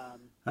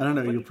 I don't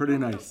know. You're pretty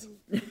nice.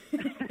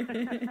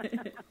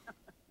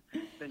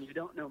 Then you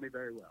don't know me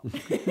very well.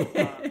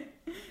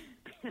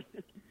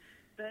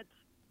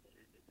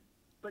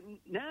 But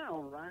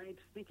now, right,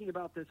 thinking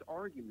about this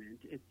argument,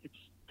 it's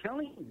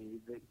telling me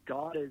that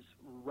God is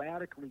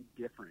radically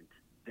different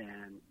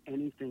than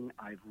anything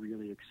I've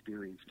really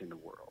experienced in the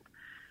world.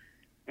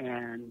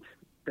 And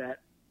that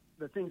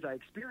the things I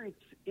experience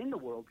in the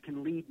world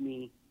can lead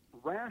me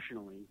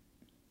rationally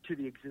to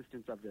the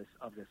existence of this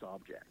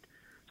object.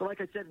 So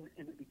like I said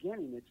in the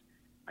beginning,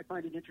 I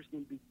find it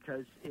interesting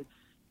because it's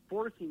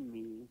forcing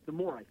me, the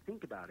more I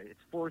think about it,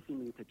 it's forcing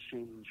me to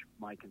change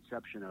my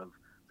conception of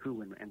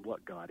who and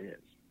what God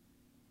is.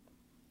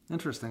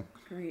 Interesting.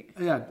 Great.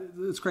 Yeah,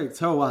 it's great.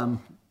 So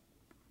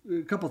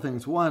a couple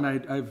things. One,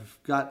 I've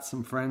got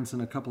some friends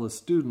and a couple of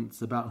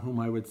students about whom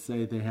I would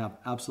say they have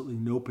absolutely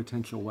no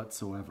potential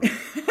whatsoever.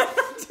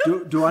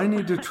 Do I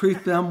need to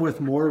treat them with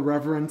more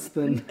reverence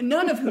than...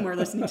 None of whom are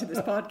listening to this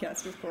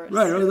podcast, of course.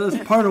 Right, that's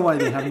part of why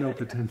they have no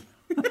potential.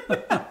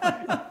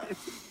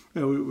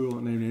 Yeah, we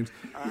won't name names.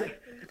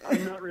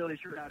 I'm not really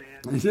sure how to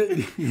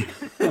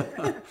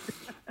answer.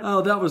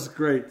 Oh, that was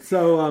great.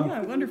 So,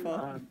 yeah,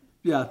 wonderful.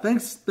 Yeah,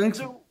 thanks.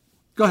 So,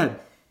 go ahead.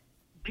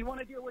 Do you want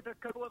to deal with a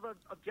couple of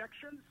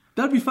objections?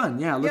 That'd be fun.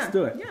 Yeah, let's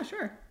do it. Yeah,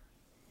 sure.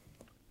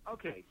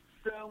 Okay,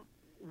 so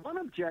one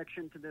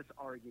objection to this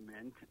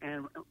argument,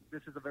 and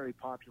this is a very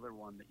popular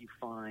one that you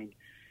find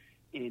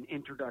in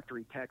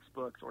introductory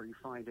textbooks, or you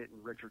find it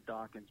in Richard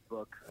Dawkins'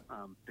 book,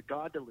 The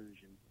God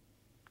Delusion,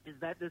 is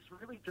that this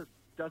really just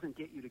doesn't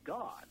get you to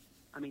God.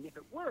 I mean, if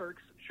it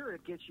works, sure,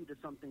 it gets you to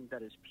something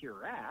that is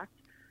pure act,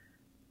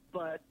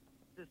 but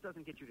this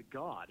doesn't get you to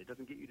God. It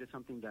doesn't get you to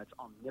something that's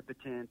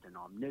omnipotent and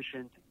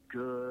omniscient and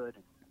good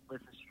and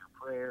listens to your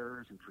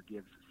prayers and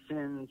forgives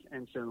sins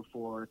and so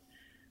forth.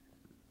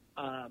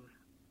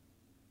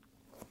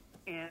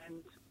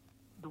 And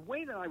the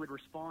way that I would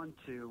respond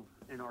to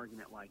an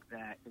argument like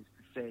that is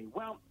to say,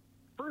 well,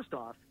 first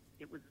off,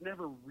 it was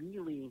never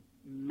really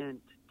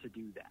meant to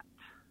do that.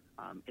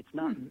 It's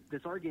not.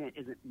 This argument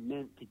isn't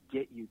meant to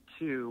get you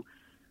to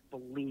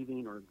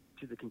believing or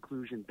to the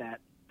conclusion that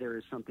there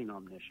is something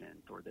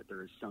omniscient or that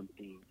there is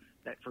something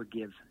that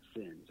forgives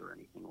sins or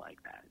anything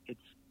like that.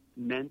 It's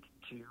meant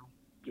to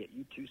get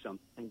you to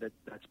something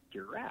that's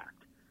pure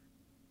act.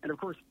 And of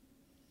course,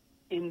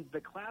 in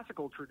the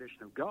classical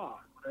tradition of God,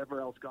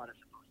 whatever else God is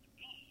supposed to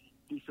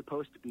be, he's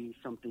supposed to be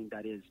something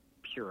that is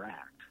pure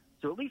act.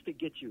 So at least it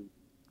gets you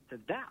to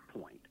that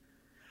point.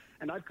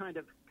 And I've kind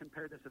of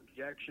compared this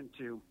objection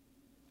to,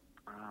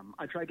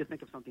 I tried to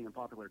think of something in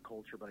popular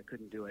culture, but I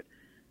couldn't do it.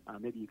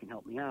 Maybe you can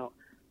help me out.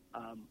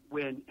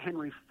 When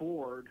Henry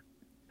Ford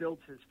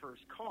builds his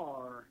first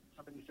car,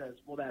 somebody says,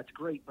 well, that's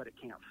great, but it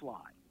can't fly.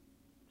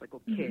 It's like,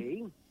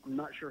 okay, I'm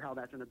not sure how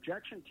that's an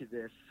objection to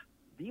this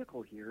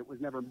vehicle here. It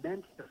was never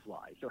meant to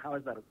fly. So how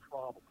is that a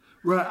problem?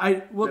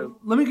 Right.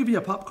 Let me give you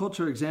a pop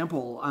culture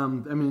example.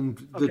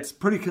 That's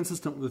pretty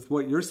consistent with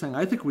what you're saying.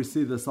 I think we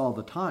see this all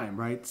the time,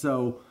 right?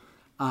 So,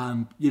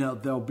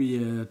 there'll be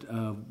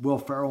a Will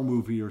Ferrell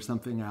movie or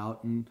something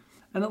out, and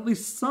at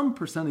least some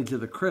percentage of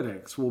the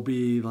critics will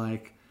be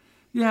like,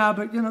 yeah,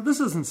 but, this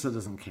isn't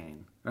Citizen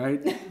Kane,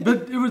 right?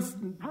 But it was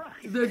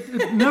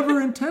it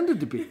never intended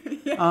to be.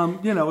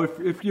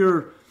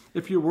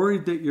 If you're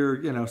worried that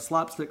your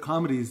slapstick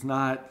comedy is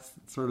not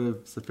sort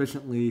of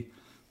sufficiently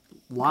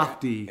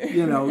lofty,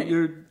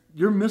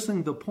 you're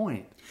missing the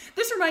point.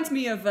 This reminds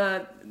me of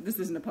this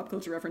isn't a pop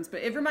culture reference,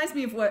 but it reminds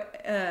me of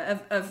what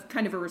of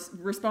kind of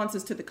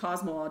responses to the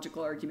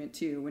cosmological argument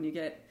too. When you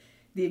get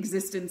the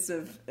existence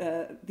of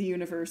the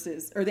universe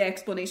or the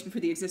explanation for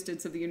the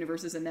existence of the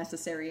universe is a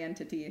necessary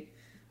entity.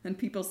 And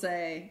people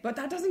say, but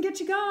that doesn't get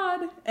you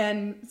God.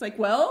 And it's like,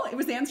 well, it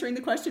was answering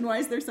the question, why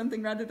is there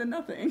something rather than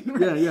nothing?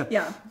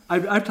 Yeah.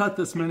 I've taught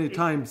this many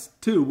times,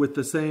 too, with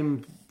the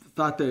same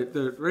thought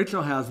that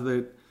Rachel has,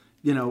 that,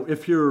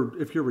 if you're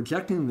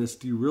rejecting this,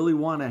 do you really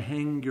want to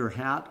hang your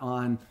hat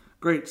on,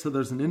 great, so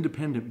there's an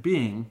independent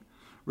being,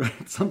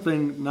 right?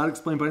 Something not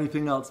explained by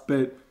anything else,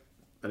 but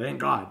it ain't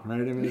God,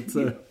 right? I mean, it's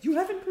a... You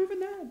haven't proven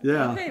that.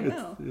 Yeah. Okay,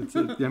 well.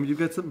 You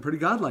get something pretty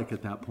godlike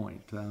at that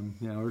point,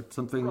 or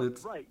something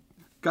that's... Right.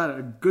 Got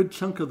a good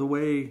chunk of the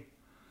way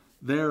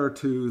there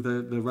to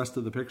the rest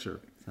of the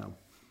picture. So.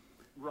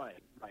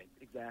 Right,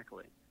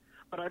 exactly.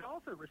 But I'd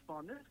also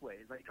respond this way.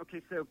 It's like,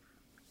 okay, so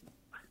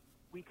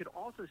we could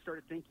also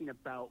start thinking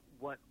about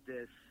what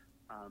this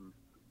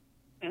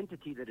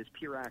entity that is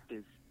pure act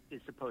is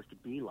supposed to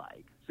be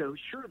like. So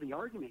sure, the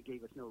argument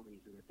gave us no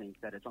reason to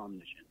think that it's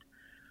omniscient.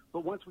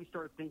 But once we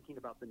start thinking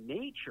about the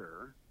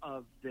nature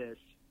of this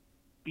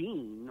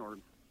being or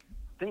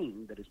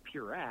thing that is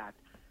pure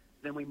act,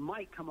 then we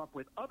might come up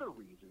with other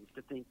reasons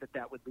to think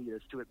that would lead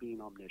us to it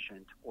being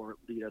omniscient, or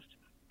lead us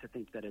to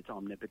think that it's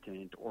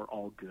omnipotent or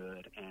all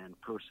good and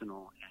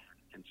personal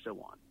and so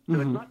on.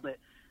 So it's not that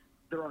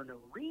there are no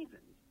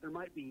reasons. There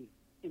might be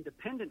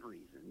independent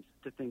reasons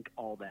to think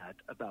all that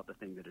about the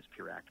thing that is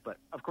pure act. But,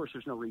 of course,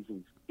 there's no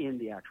reasons in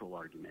the actual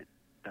argument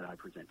that I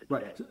presented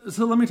today. Right.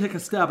 So let me take a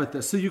stab at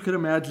this. So you could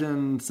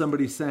imagine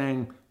somebody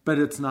saying, but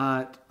it's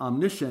not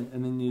omniscient,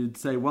 and then you'd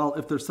say, well,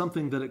 if there's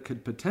something that it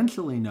could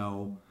potentially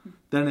know,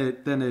 then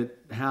it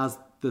has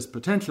this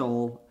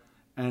potential,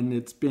 and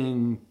it's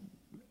being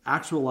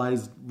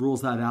actualized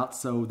rules that out,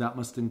 so that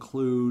must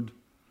include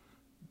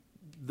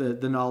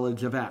the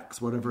knowledge of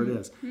X, whatever it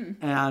is.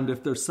 And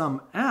if there's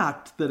some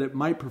act that it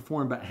might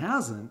perform but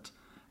hasn't,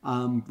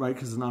 right,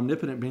 because an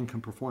omnipotent being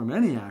can perform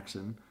any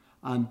action,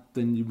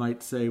 then you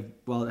might say,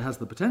 well, it has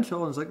the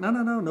potential. And it's like,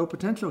 no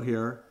potential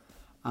here.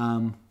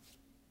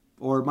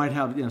 Or it might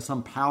have,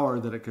 some power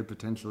that it could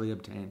potentially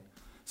obtain.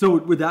 So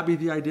would that be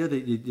the idea,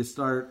 that you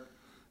start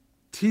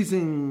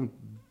teasing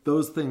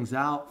those things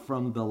out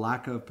from the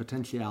lack of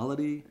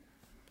potentiality?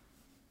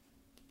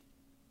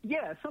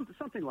 Yeah,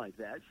 something like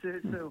that.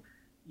 So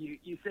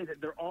you say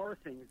that there are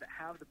things that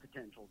have the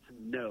potential to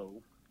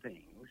know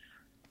things,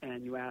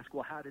 and you ask,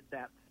 well, how did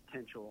that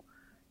potential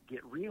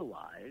get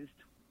realized?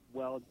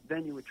 Well,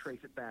 then you would trace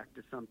it back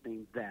to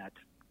something that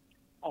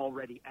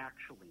already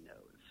actually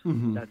knows.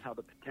 Mm-hmm. That's how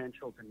the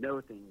potential to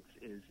know things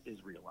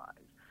is realized.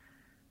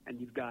 And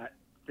you've got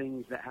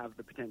things that have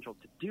the potential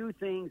to do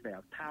things. They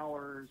have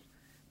powers.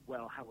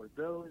 Well, how are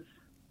those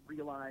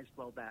realized?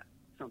 Well, that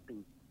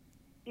something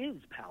is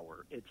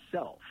power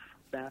itself.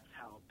 That's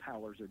how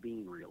powers are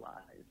being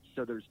realized.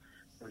 So there's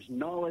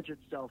knowledge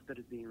itself that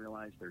is being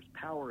realized. There's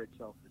power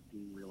itself that's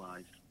being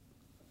realized.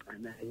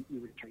 And then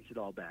you would trace it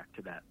all back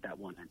to that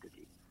one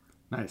entity.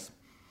 Nice.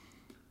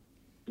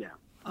 Yeah.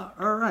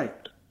 All right.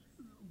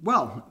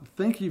 Well,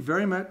 thank you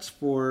very much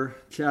for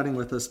chatting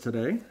with us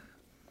today.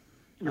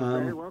 You're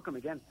very welcome.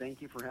 Again,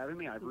 thank you for having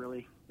me. I've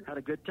really had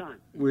a good time.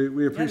 We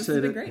appreciate this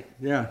has been it. great.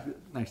 Yeah,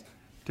 nice.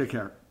 Take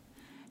care.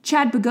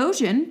 Chad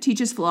Bogosian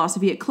teaches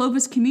philosophy at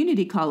Clovis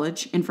Community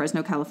College in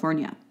Fresno,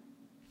 California.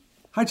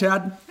 Hi,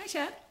 Chad. Hi,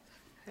 Chad.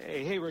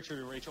 Hey, Richard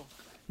and Rachel.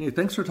 Hey,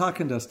 thanks for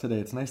talking to us today.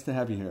 It's nice to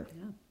have you here.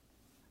 Yeah.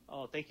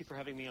 Oh, thank you for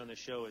having me on the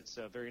show. It's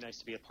very nice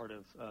to be a part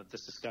of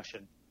this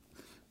discussion.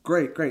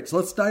 Great. So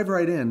let's dive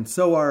right in.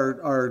 So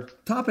our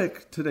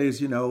topic today,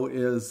 as you know,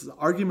 is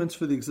arguments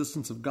for the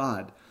existence of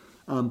God.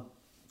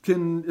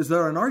 Is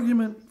there an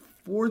argument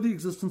for the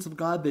existence of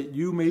God that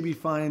you maybe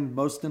find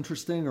most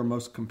interesting or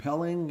most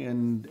compelling?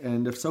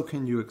 And if so,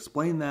 can you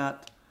explain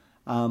that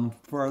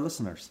for our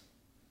listeners?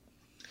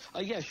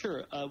 Yeah,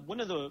 sure. One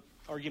of the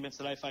arguments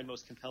that I find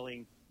most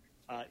compelling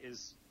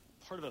is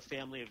part of a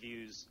family of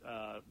views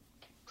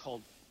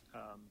called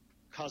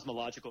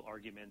cosmological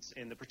arguments.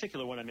 And the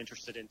particular one I'm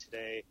interested in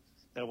today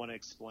that I want to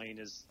explain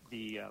is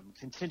the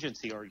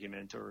contingency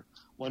argument, or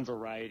one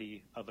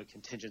variety of a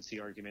contingency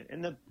argument.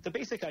 And the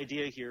basic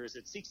idea here is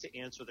it seeks to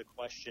answer the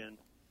question,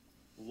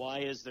 why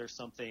is there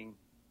something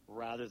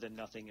rather than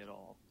nothing at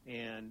all?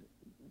 And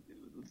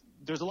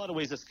there's a lot of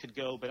ways this could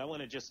go, but I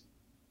want to just,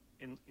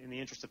 in the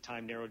interest of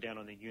time, narrow down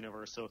on the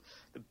universe. So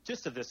the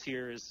gist of this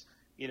here is,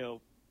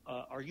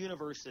 our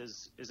universe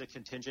is a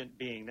contingent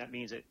being. That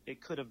means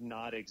it could have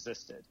not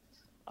existed.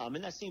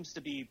 And that seems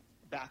to be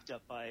backed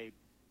up by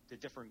the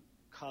different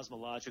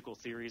cosmological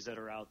theories that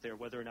are out there,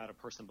 whether or not a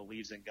person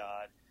believes in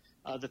God,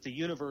 that the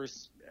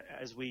universe,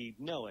 as we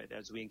know it,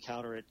 as we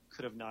encounter it,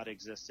 could have not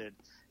existed.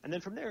 And then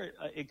from there,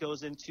 it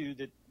goes into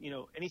that,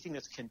 anything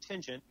that's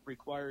contingent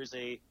requires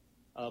a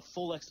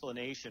full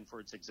explanation for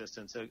its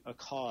existence, a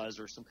cause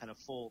or some kind of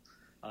full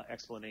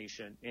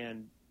explanation.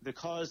 And the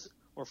cause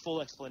or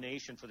full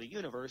explanation for the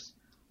universe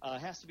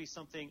has to be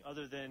something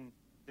other than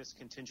this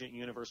contingent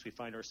universe we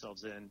find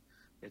ourselves in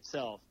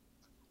itself.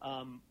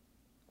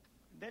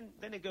 Then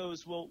it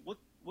goes, well,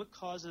 what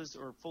causes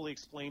or fully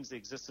explains the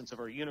existence of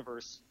our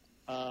universe?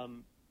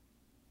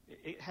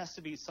 It has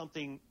to be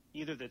something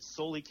either that's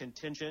solely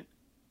contingent,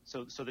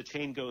 so the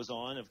chain goes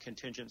on of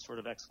contingent sort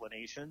of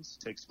explanations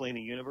to explain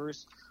the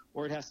universe,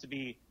 or it has to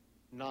be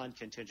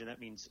non-contingent. That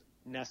means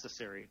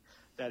necessary.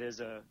 That is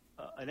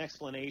an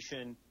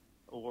explanation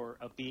or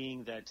a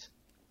being that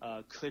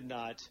could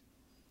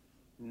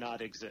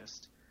not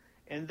exist.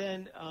 And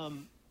then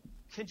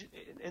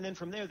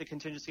from there, the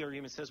contingency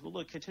argument says, well,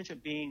 look,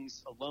 contingent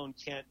beings alone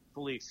can't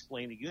fully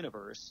explain the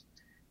universe.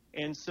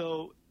 And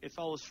so it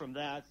follows from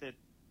that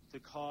the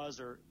cause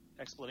or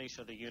explanation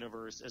of the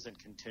universe isn't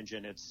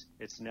contingent,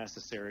 it's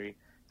necessary.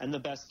 And the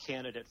best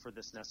candidate for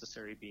this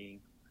necessary being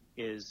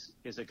is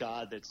a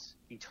God that's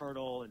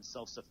eternal and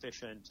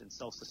self-sufficient and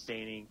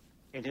self-sustaining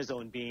in his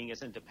own being,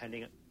 isn't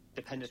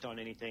dependent on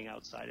anything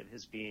outside of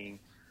his being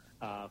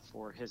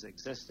for his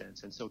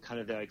existence. And so kind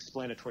of the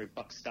explanatory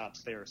buck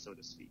stops there, so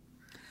to speak.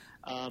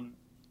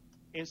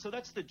 And so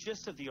that's the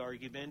gist of the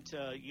argument.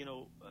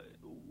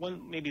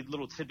 One maybe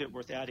little tidbit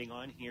worth adding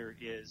on here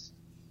is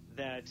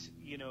that,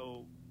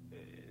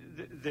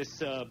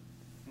 this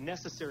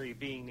necessary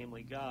being,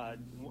 namely God,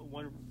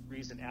 one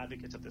reason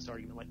advocates of this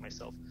argument like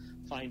myself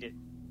find it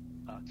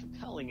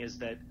compelling is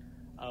that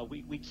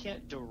we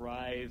can't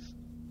derive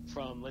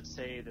from, let's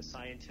say, the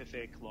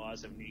scientific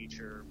laws of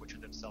nature, which are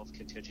themselves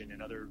contingent,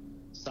 and other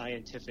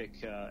scientific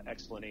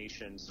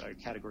explanations, or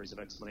categories of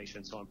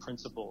explanation, so on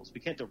principles. We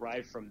can't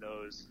derive from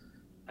those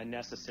a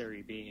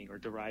necessary being, or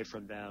derive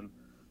from them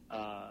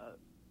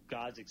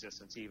God's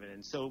existence even.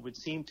 And so it would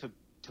seem to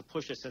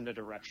push us in the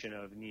direction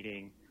of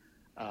needing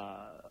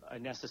a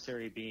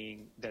necessary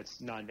being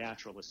that's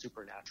non-natural, a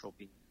supernatural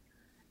being.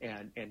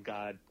 And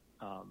God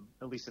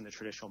at least in the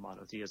traditional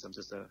monotheisms,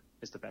 is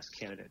the best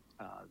candidate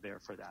there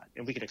for that.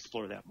 And we can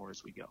explore that more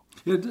as we go.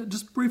 Yeah,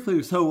 just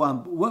briefly, so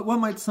what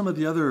might some of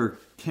the other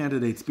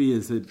candidates be?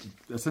 Is it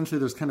essentially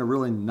there's kind of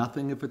really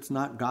nothing if it's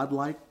not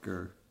godlike,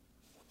 or?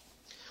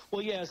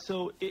 Well, yeah.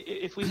 So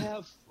if we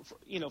have,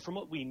 from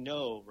what we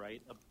know,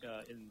 right,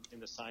 in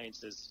the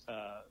sciences,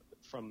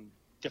 from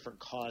different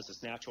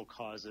causes, natural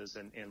causes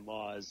and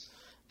laws,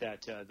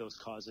 that those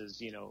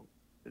causes,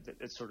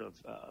 it's sort of,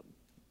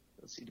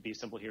 let's see, to be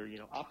simple here,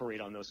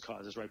 operate on those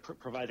causes, right?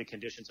 Provide the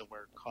conditions of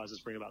where causes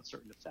bring about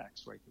certain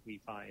effects, right? That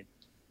we find.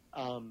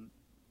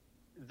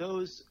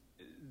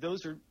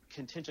 Those are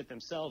contingent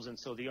themselves, and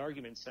so the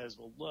argument says,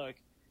 well, look,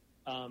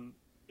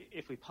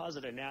 if we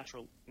posit a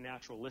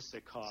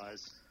naturalistic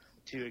cause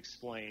to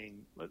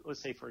explain,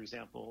 let's say, for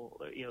example,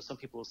 some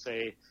people will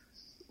say,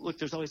 look,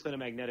 there's always been a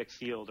magnetic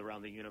field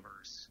around the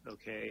universe,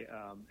 okay?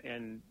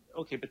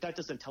 But that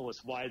doesn't tell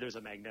us why there's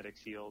a magnetic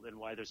field and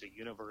why there's a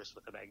universe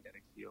with a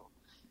magnetic field.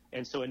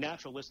 And so a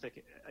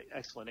naturalistic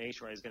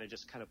explanation, right, is going to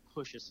just kind of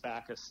push us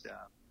back a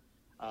step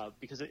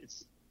because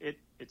it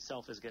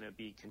itself is going to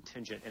be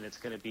contingent, and it's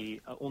going to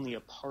be only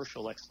a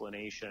partial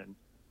explanation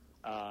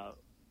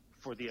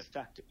for the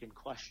effect in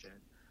question.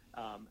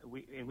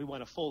 We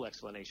want a full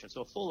explanation.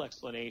 So a full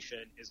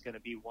explanation is going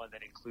to be one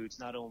that includes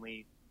not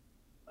only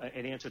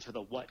an answer to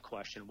the what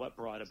question, what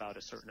brought about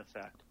a certain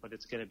effect, but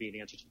it's going to be an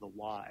answer to the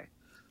why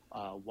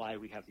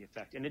we have the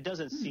effect. And it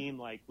doesn't seem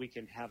like we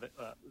can have it,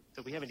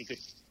 that we have any good,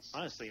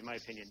 honestly, in my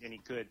opinion,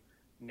 any good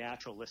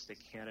naturalistic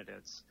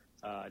candidates,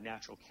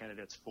 natural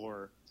candidates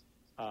for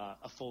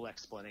a full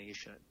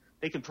explanation.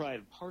 They can provide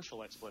a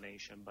partial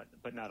explanation,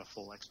 but not a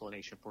full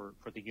explanation for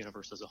the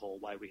universe as a whole,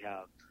 why we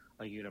have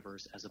a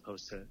universe as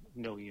opposed to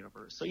no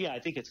universe. So yeah, I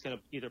think it's going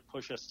to either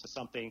push us to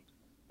something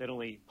that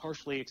only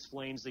partially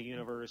explains the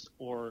universe,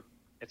 or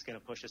it's going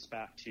to push us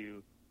back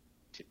to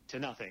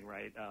nothing,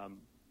 right?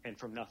 And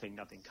from nothing,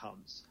 nothing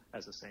comes,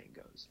 as the saying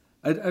goes.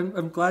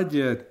 I'm glad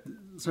you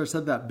sort of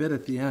said that bit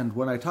at the end.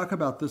 When I talk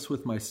about this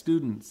with my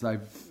students,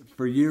 I've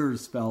for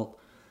years felt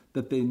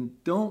that they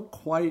don't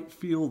quite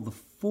feel the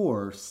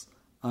force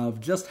of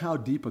just how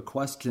deep a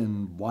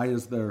question, why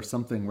is there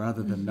something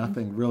rather than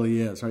nothing, really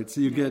is, right? So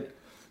you get,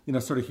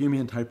 sort of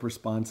Humean type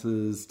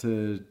responses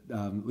to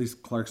at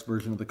least Clarke's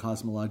version of the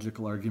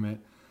cosmological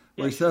argument,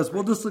 where he says,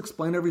 we'll just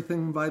explain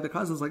everything by the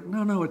causes. Like,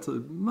 no, it's a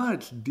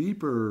much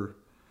deeper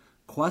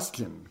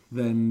question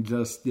than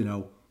just,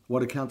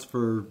 what accounts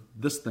for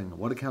this thing,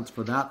 what accounts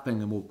for that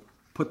thing, and we'll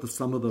put the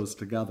sum of those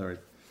together.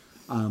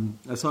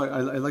 So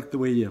I like the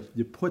way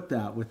you put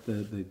that with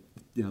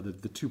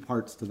the two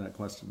parts to that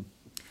question.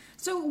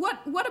 So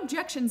what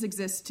objections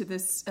exist to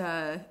this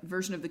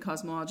version of the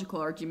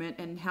cosmological argument,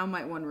 and how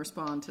might one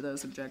respond to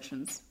those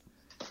objections?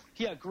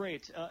 Yeah,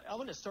 great. I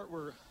want to start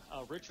where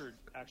Richard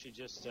actually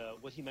just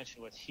what he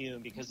mentioned with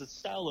Hume, because the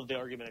style of the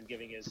argument I'm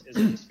giving is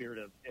in the spirit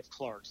of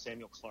Clarke,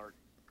 Samuel Clarke.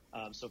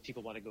 So if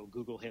people want to go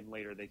Google him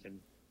later, they can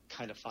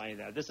kind of find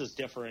that. This is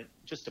different,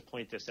 just to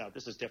point this out,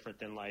 this is different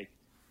than like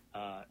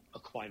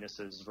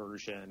Aquinas's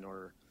version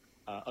or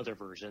other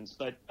versions.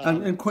 But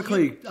and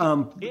quickly,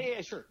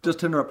 sure. Just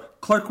to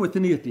interrupt, Clarke with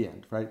an E at the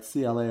end, right?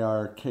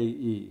 Clarke.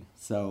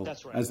 So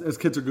that's right. As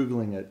kids are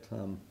Googling it.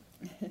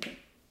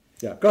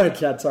 Yeah, go ahead,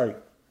 Chad, sorry.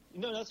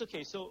 No, that's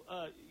okay. So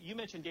you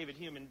mentioned David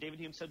Hume, and David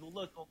Hume said,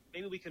 well,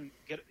 maybe we can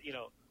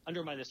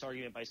undermine this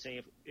argument by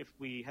saying if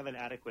we have an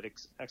adequate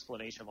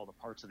explanation of all the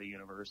parts of the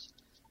universe,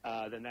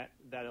 then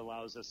that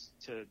allows us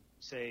to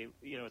say,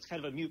 it's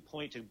kind of a moot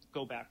point to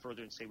go back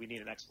further and say we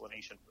need an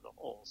explanation for the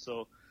whole.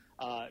 So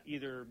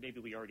either maybe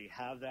we already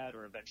have that,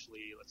 or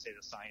eventually, let's say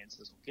the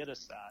sciences will get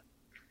us that.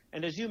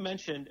 And as you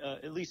mentioned,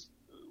 at least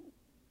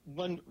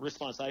one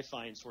response I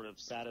find sort of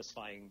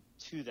satisfying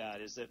to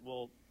that is that,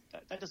 well,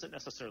 that doesn't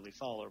necessarily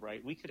follow,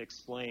 right? We could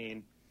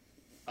explain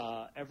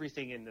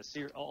everything in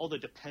all the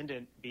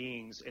dependent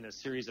beings in a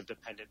series of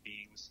dependent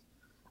beings,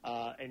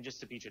 and just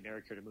to be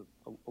generic here, to move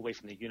away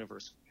from the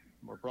universe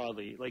more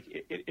broadly, like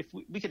if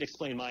we could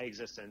explain my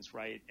existence,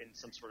 right, in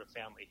some sort of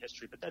family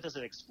history, but that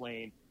doesn't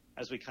explain,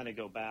 as we kind of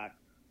go back,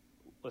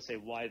 let's say,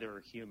 why there are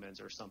humans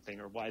or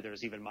something, or why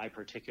there's even my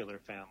particular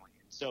family.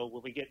 So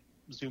when we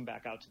zoom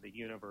back out to the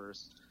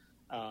universe,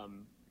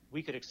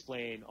 we could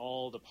explain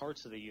all the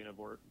parts of the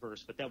universe,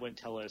 but that wouldn't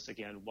tell us,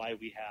 again, why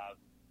we have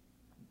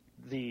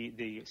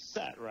the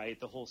set, right,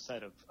 the whole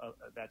set of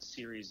that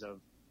series of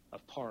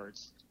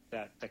parts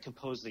that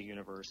compose the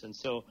universe. And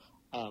so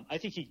I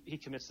think he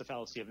commits the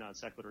fallacy of non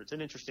sequitur. It's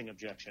an interesting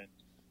objection,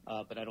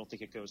 but I don't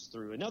think it goes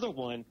through. Another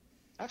one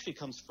actually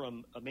comes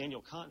from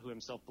Immanuel Kant, who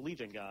himself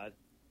believed in God,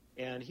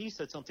 and he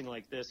said something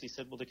like this. He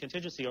said, well, the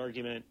contingency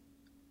argument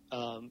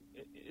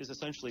is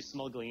essentially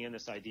smuggling in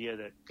this idea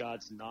that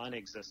God's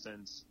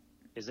non-existence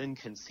is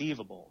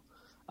inconceivable.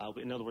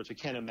 In other words, we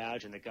can't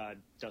imagine that God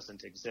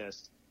doesn't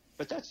exist.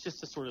 But that's just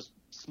to sort of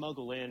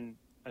smuggle in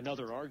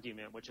another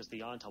argument, which is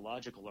the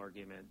ontological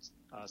argument,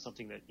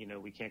 something that,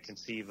 we can't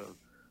conceive of.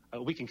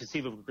 We can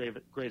conceive of a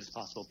greatest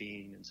possible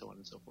being, and so on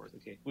and so forth.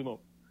 Okay, we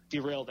won't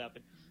derail that,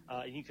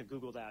 but you can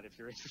Google that if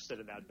you're interested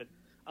in that. But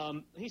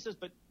He says,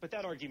 but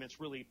that argument's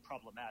really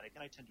problematic,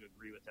 and I tend to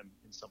agree with him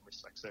in some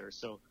respects there.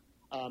 So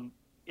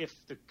if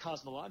the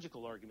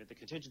cosmological argument, the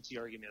contingency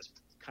argument, is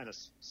kind of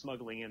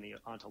smuggling in the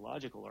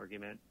ontological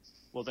argument,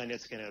 well, then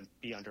it's going to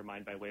be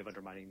undermined by way of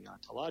undermining the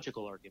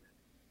ontological argument.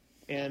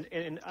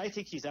 And I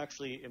think he's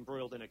actually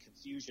embroiled in a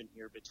confusion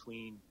here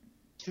between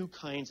two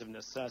kinds of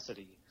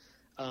necessity.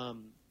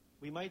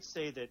 We might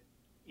say that,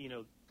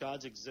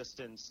 God's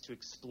existence to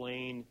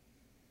explain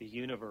the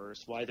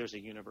universe, why there's a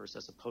universe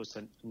as opposed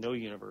to no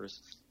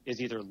universe, is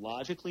either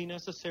logically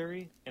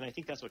necessary, and I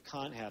think that's what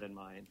Kant had in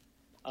mind,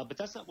 but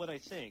that's not what I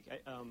think,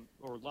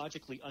 or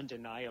logically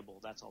undeniable.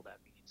 That's all that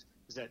means,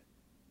 is that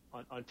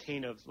on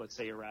pain of, let's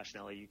say,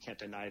 irrationality, you can't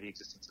deny the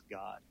existence of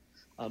God.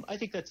 I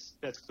think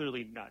that's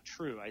clearly not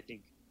true. I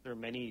think there are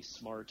many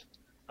smart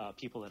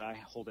people that I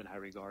hold in high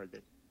regard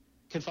that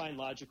can find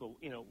logical,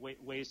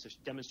 ways to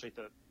demonstrate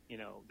that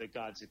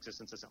God's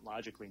existence isn't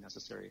logically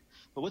necessary.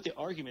 But what the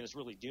argument is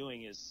really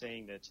doing is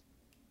saying that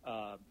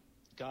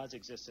God's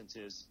existence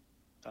is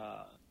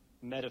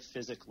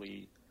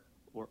metaphysically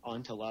or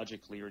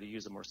ontologically, or to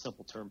use a more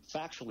simple term,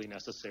 factually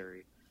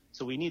necessary.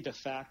 So we need the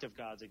fact of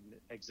God's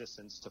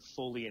existence to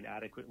fully and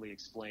adequately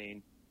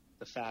explain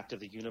the fact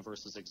of the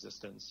universe's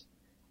existence.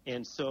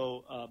 And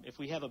so if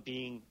we have a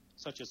being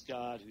such as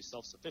God who's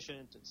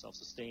self-sufficient and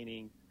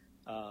self-sustaining,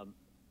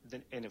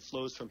 and it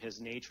flows from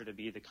his nature to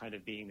be the kind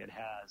of being that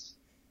has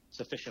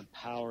sufficient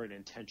power and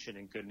intention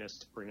and goodness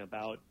to bring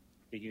about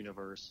the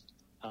universe,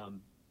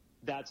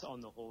 that's on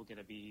the whole going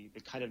to be the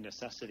kind of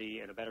necessity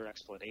and a better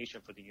explanation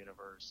for the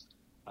universe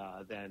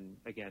than,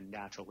 again,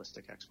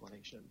 naturalistic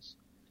explanations.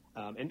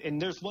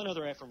 And there's one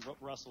other from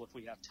Russell if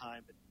we have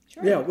time. But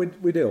Sure. Yeah,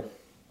 we do.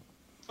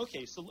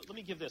 Okay, so let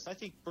me give this. I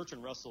think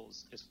Bertrand Russell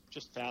is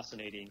just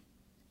fascinating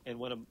and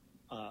one of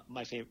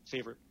my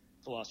favorite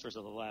philosophers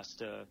of the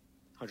last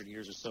 100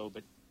 years or so.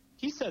 But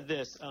he said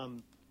this.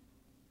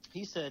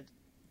 He said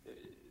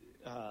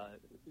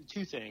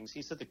two things.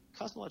 He said the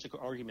cosmological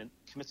argument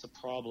commits a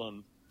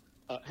problem,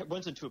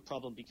 runs into a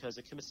problem because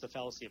it commits the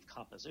fallacy of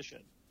composition.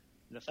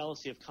 And the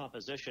fallacy of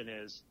composition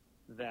is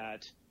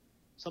that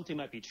something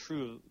might be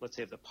true, let's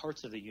say, of the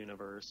parts of the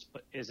universe,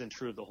 but isn't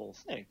true of the whole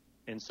thing.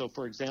 And so,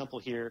 for example,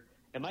 here,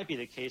 it might be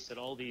the case that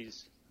all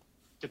these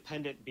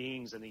dependent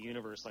beings in the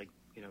universe, like,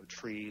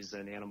 trees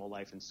and animal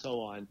life and so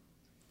on,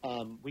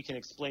 we can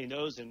explain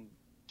those in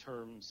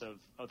terms of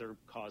other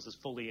causes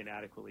fully and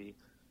adequately.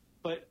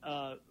 But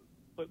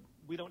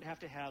we don't have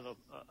to have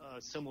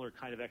a similar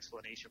kind of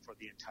explanation for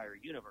the entire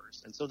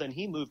universe. And so then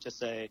he moved to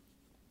say,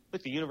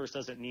 look, the universe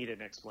doesn't need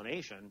an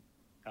explanation.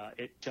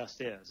 It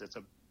just is. It's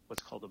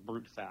what's called a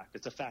brute fact.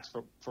 It's a fact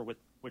for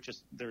which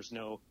there's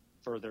no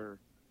further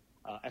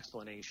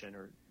explanation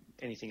or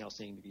anything else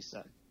needing to be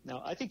said.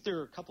 Now, I think there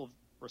are a couple of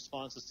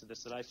responses to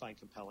this that I find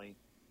compelling,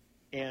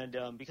 and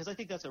because I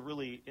think that's a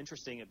really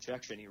interesting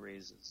objection he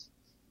raises.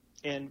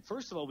 And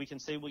first of all, we can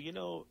say,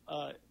 well,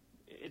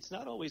 it's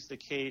not always the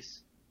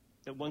case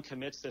that one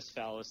commits this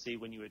fallacy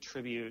when you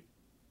attribute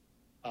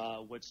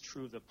what's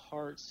true of the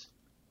parts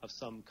of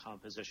some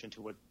composition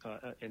to what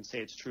and say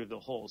it's true of the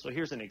whole. So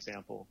here's an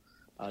example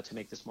to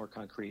make this more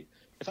concrete.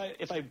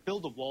 If I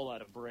build a wall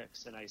out of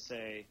bricks and I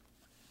say,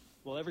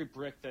 well, every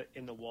brick that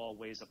in the wall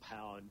weighs a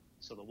pound,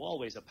 so the wall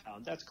weighs a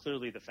pound, that's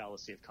clearly the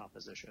fallacy of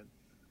composition.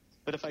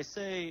 But if I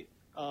say,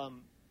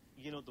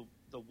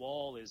 the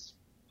wall is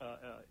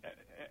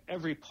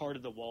every part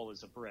of the wall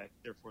is a brick,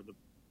 therefore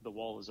the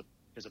wall is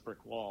a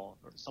brick wall,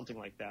 or something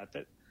like that,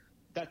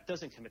 that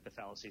doesn't commit the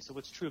fallacy. So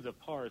what's true of the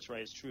parts,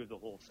 right, is true of the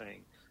whole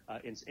thing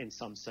in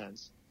some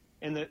sense.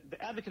 And the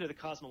advocate of the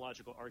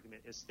cosmological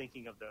argument is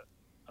thinking of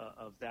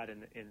that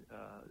in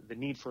the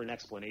need for an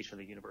explanation of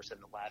the universe in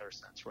the latter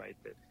sense, right?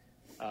 That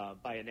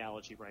by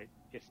analogy, right,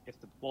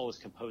 if the wall is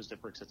composed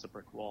of bricks, it's a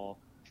brick wall.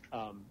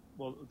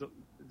 Well,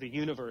 the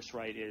universe,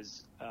 right,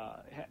 is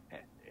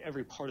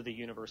every part of the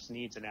universe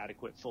needs an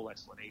adequate, full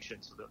explanation,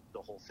 so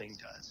the whole thing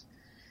does.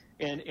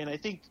 And I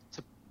think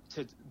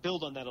to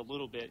build on that a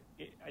little bit,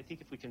 I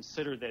think if we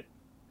consider that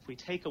if we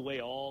take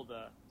away all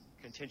the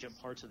contingent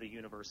parts of the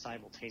universe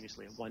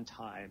simultaneously at one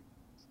time,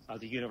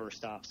 the universe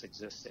stops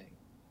existing,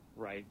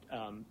 right?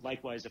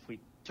 Likewise, if we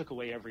took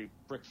away every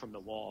brick from the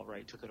wall,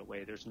 right, took it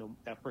away,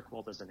 that brick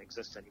wall doesn't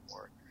exist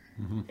anymore.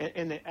 Mm-hmm.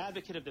 And the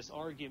advocate of this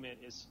argument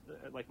is,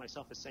 like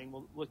myself, is saying,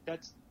 well, look,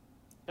 that's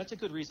a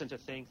good reason to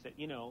think that,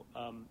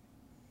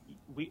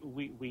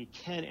 we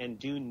can and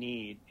do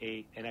need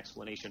an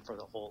explanation for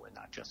the whole and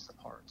not just the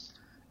parts.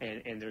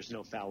 And there's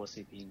no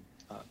fallacy being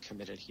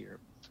committed here.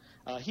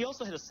 He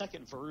also had a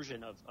second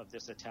version of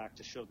this attack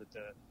to show that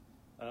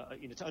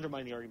to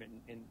undermine the argument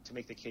and to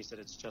make the case that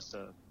it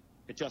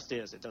just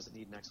is. It doesn't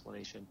need an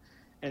explanation.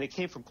 And it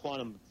came from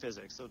quantum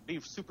physics. So to be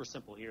super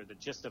simple here, the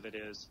gist of it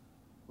is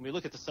when we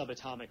look at the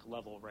subatomic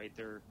level, right,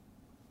 there are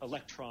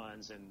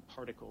electrons and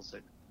particles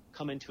that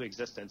come into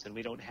existence, and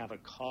we don't have a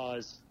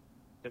cause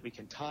that we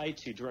can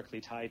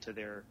directly tie to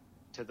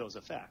those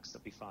effects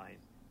that we find.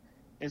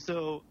 And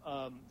so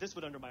this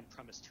would undermine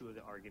premise 2 of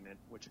the argument,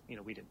 which,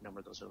 we didn't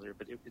number those earlier,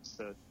 but it's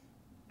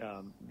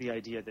the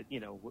idea that,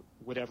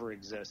 whatever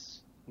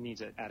exists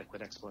needs an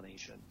adequate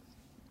explanation.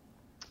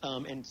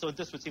 And so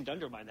this would seem to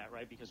undermine that,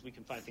 right? Because we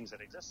can find things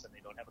that exist and they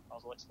don't have a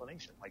causal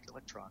explanation, like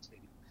electrons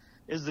maybe.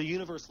 Is the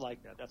universe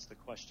like that? That's the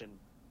question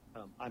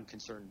I'm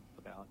concerned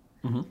about.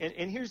 Mm-hmm.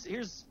 And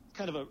here's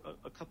kind of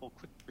a couple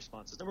quick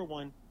responses. Number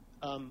one,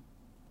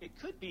 it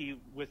could be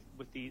with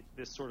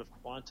this sort of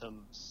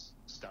quantum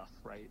stuff,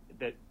 right?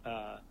 That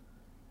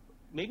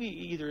maybe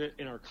either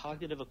in our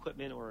cognitive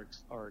equipment or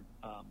our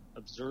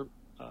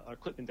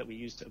equipment that we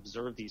use to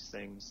observe these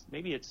things,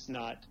 maybe it's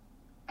not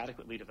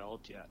adequately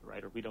developed yet,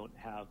 right? Or we don't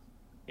have,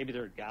 maybe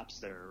there are gaps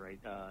there, right,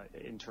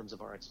 in terms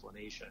of our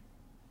explanation.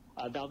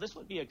 Now, this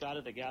would be a God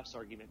of the gaps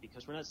argument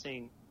because we're not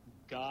saying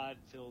God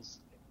fills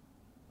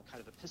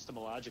kind of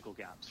epistemological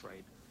gaps,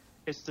 right?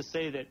 It's to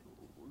say that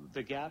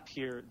the gap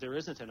here, there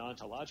isn't an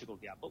ontological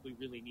gap, but we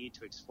really need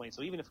to explain.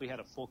 So even if we had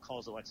a full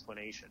causal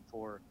explanation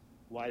for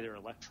why there are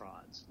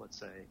electrons, let's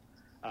say,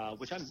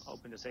 which I'm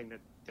open to saying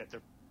that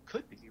there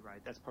could be,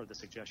 right? That's part of the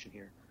suggestion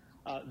here.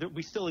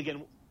 We still,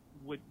 again,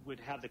 would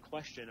have the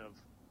question of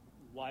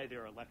why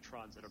there are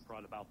electrons that are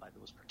brought about by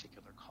those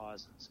particular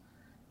causes.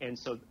 And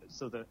so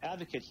the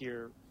advocate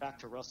here, back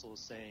to Russell, is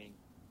saying,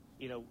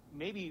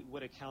 maybe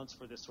what accounts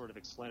for this sort of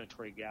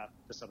explanatory gap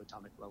at the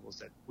subatomic level is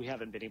that we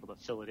haven't been able to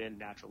fill it in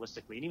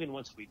naturalistically. And even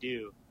once we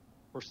do,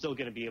 we're still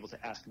going to be able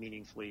to ask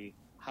meaningfully,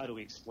 how do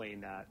we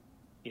explain that,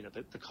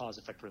 the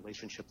cause-effect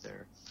relationship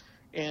there.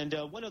 And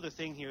one other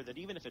thing here, that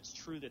even if it's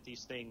true that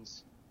these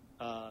things,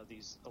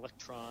 these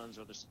electrons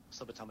or the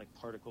subatomic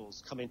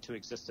particles come into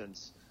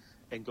existence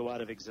and go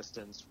out of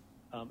existence,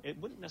 it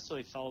wouldn't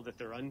necessarily follow that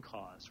they're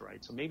uncaused,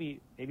 right? So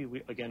maybe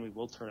we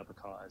will turn up a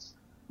cause.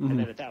 Mm-hmm. And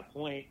then at that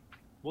point,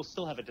 we'll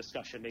still have a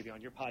discussion maybe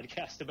on your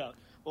podcast about,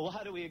 well,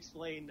 how do we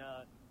explain,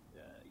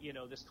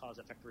 this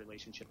cause-effect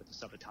relationship at the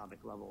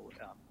subatomic level?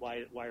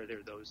 Why are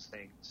there those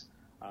things?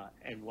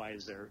 And why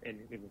is there, and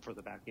even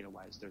further back,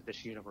 why is there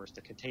this universe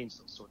that contains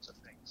those sorts of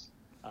things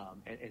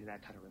and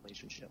that kind of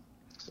relationship?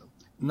 So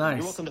nice.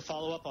 You're welcome to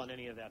follow up on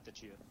any of that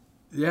you.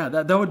 Yeah,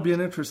 that would be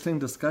an interesting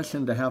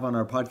discussion to have on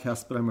our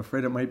podcast, but I'm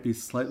afraid it might be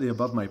slightly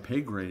above my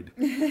pay grade.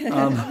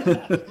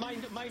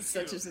 Mine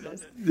such as it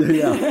is.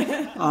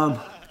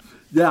 Yeah.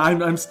 Yeah,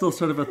 I'm still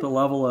sort of at the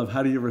level of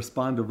how do you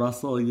respond to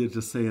Russell? You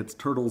just say it's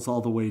turtles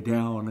all the way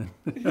down.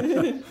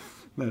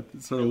 That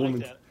sort of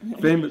woman's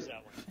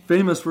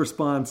famous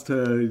response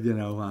to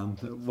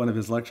one of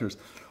his lectures.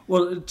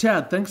 Well,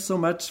 Chad, thanks so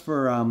much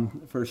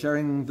for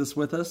sharing this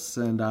with us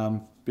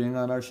and being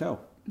on our show.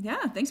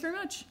 Yeah, thanks very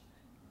much.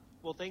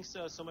 Well, thanks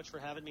so much for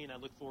having me, and I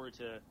look forward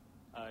to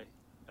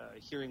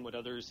hearing what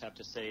others have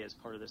to say as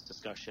part of this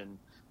discussion.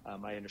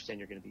 I understand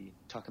you're going to be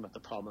talking about the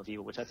problem of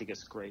evil, which I think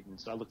is great, and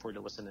so I look forward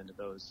to listening to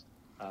those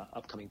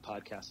upcoming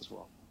podcasts as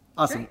well.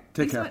 Awesome. Great.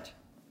 Take care. So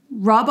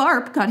Rob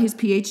Arp got his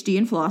PhD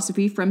in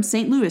philosophy from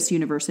St. Louis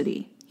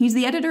University. He's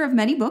the editor of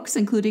many books,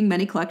 including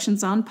many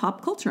collections on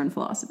pop culture and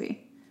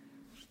philosophy.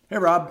 Hey,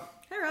 Rob.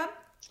 Hey, Rob.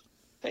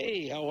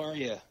 Hey, how are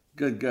you?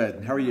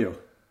 Good. How are you?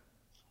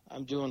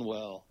 I'm doing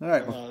well. All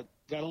right.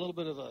 Got a little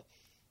bit of a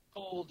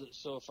cold,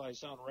 so if I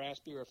sound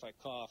raspy or if I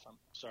cough, I'm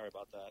sorry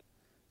about that.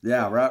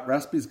 Yeah,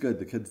 raspy's good.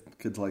 The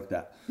kids like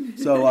that.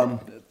 So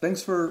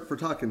thanks for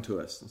talking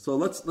to us. So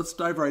let's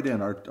dive right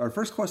in. Our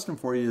first question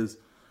for you is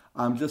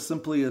just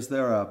simply, is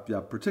there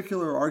a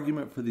particular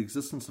argument for the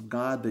existence of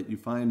God that you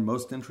find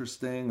most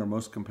interesting or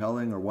most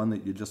compelling, or one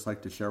that you'd just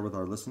like to share with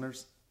our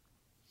listeners?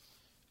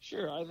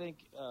 Sure. I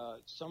think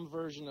some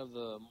version of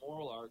the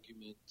moral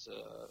argument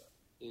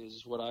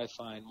is what I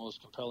find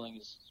most compelling.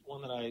 Is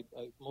one that I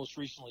most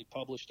recently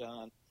published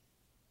on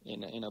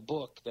in a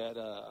book that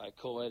I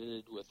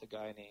co-edited with a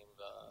guy named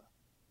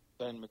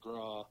Ben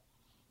McGraw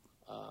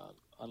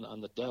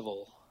on the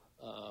devil,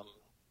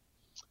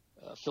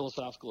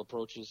 philosophical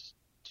approaches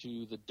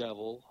to the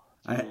devil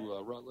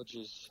through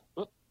Rutledge's.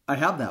 I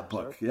have that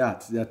book. Sorry? Yeah,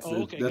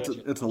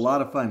 it's a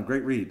lot of fun.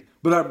 Great read.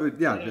 But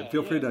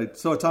feel free to.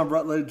 So it's on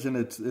Rutledge, and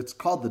it's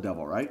called The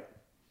Devil, right?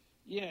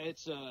 Yeah,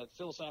 it's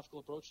Philosophical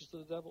Approaches to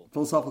the Devil.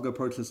 Philosophical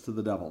Approaches to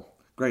the Devil.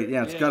 Great.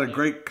 Yeah, it's got a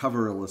great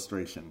cover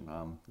illustration.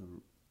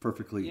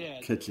 Perfectly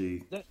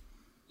kitschy.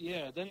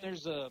 Then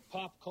there's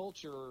pop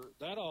culture.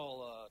 That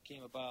all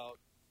came about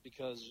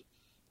because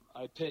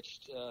I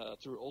pitched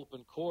through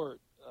Open Court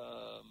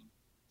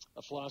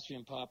a philosophy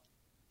and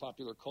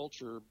popular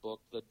culture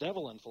book, The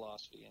Devil in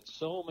Philosophy. And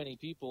so many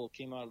people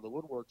came out of the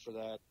woodwork for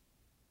that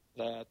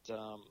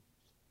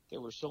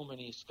there were so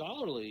many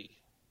scholarly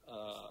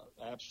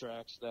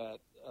abstracts that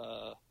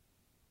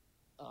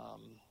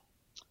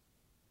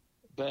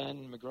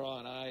Ben McGraw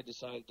and I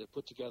decided to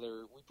put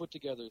together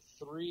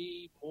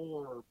 3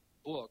 more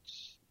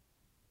books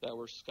that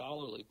were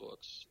scholarly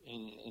books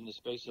in the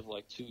space of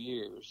like 2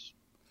 years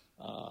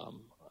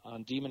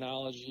on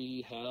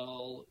demonology,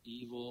 hell,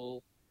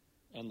 evil,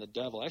 and the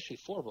devil. Actually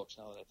 4 books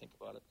now that I think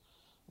about it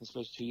in the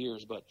space of 2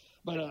 years. But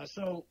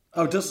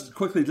just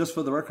quickly, just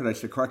for the record, I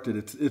should correct it.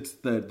 It's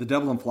the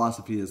Devil in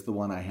Philosophy is the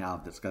one I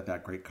have that's got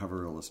that great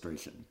cover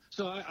illustration.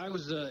 So I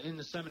was in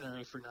the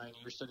seminary for 9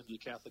 years studying to be a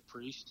Catholic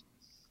priest.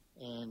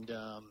 And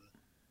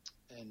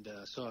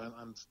so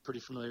I'm pretty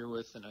familiar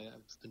with, and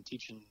I've been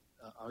teaching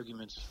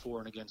arguments for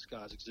and against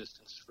God's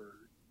existence for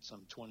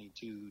some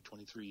 22,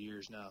 23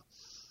 years now.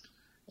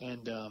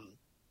 And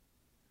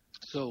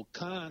so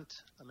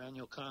Kant,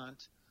 Immanuel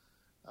Kant,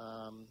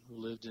 who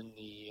lived in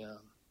the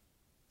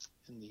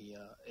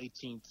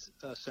 18th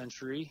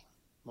century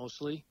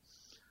mostly,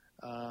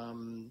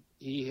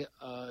 he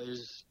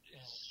is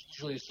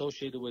usually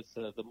associated with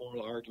the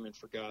moral argument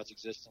for God's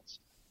existence.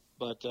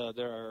 But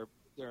there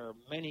are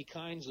many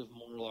kinds of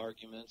moral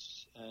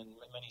arguments and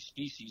many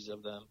species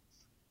of them.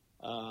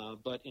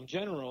 But in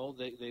general,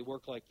 they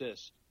work like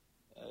this.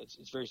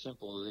 It's very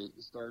simple. They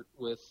start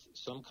with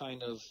some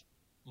kind of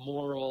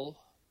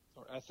moral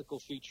or ethical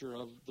feature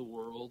of the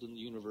world and the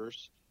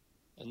universe,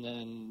 and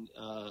then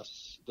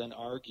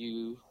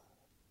argue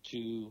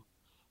to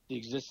the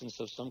existence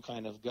of some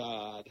kind of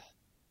God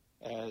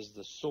as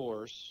the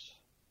source,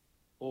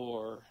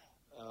 or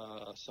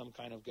some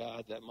kind of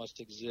God that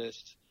must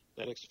exist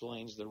that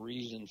explains the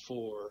reason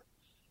for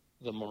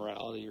the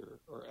morality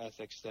or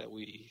ethics that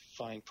we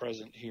find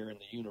present here in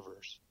the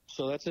universe.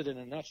 So that's it in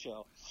a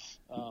nutshell.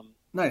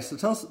 Nice. So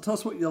tell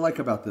us what you like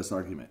about this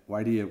argument.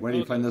 Why do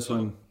you find this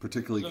one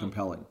particularly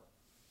compelling?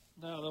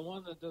 Now,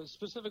 the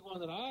specific one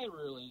that I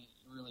really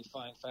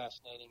find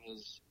fascinating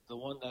is the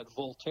one that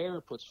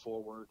Voltaire puts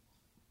forward,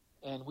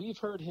 and we've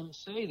heard him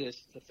say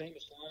this, the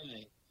famous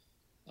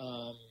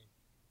line.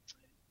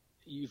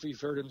 You've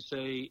heard him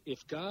say,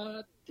 "If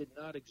God did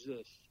not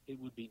exist, it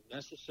would be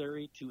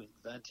necessary to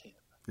invent him."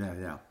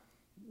 Yeah.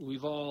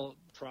 We've all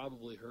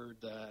probably heard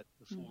that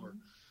before. Mm-hmm.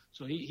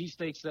 So he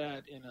states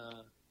that in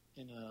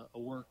a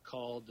work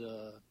called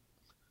The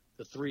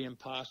Three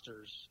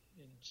Impostors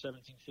in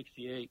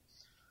 1768.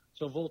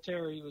 So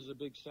Voltaire, he was a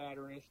big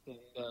satirist, and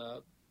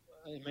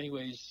in many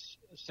ways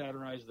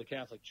satirized the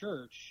Catholic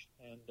Church.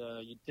 And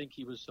you'd think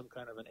he was some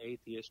kind of an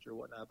atheist or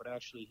whatnot, but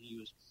actually he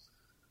was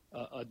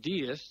a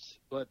deist.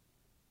 But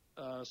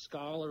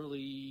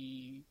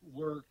scholarly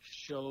work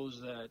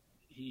shows that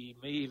he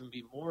may even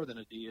be more than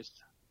a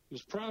deist. He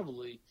was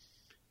probably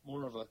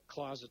more of a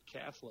closet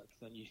Catholic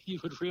than you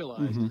would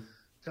realize.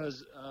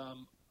 Because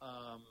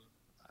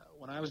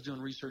when I was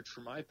doing research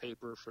for my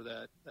paper, for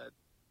that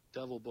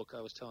devil book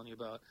I was telling you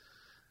about,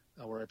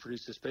 where I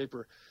produced this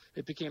paper,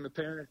 it became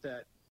apparent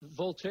that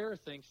Voltaire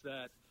thinks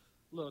that,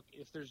 look,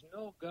 if there's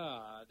no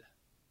God,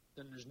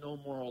 then there's no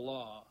moral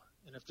law.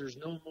 And if there's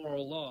no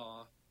moral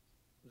law,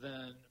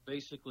 then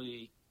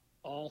basically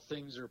all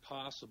things are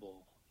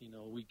possible.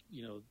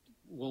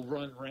 We'll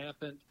run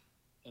rampant,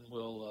 and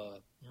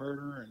we'll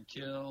murder and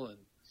kill,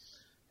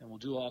 and we'll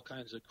do all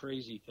kinds of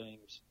crazy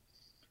things.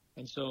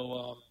 And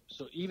so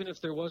even if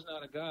there was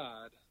not a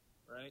God,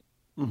 right,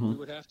 we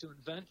would have to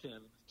invent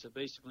him to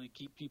basically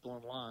keep people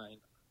in line.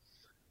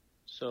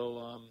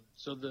 So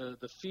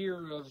the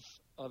fear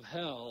of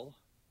hell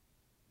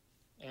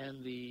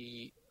and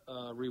the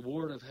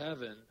reward of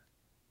heaven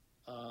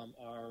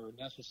are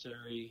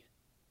necessary,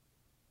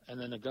 and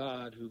then a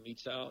God who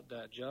metes out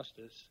that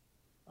justice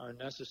are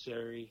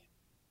necessary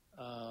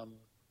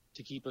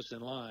to keep us in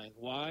line.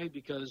 Why?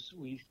 Because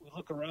we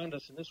look around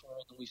us in this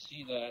world and we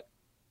see that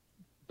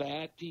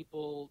bad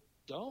people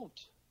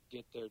don't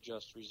get their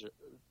just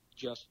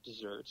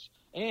deserts,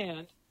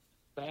 and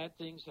bad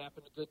things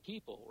happen to good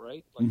people,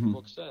 right? Like the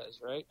book says,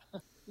 right?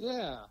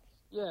 Yeah.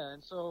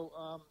 And so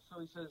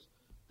he says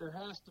there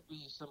has to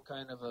be some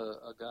kind of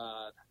a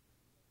God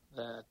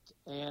that,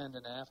 and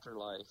an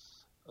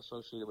afterlife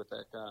associated with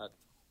that God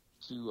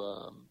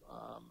to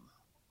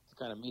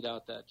kind of mete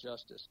out that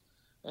justice.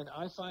 And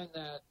I find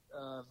that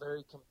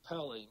very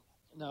compelling.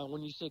 Now,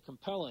 when you say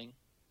compelling,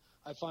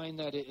 I find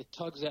that it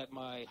tugs at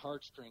my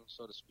heartstrings,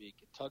 so to speak.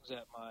 It tugs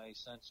at my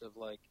sense of,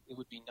 like, it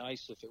would be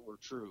nice if it were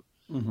true.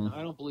 Now,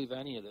 I don't believe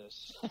any of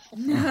this.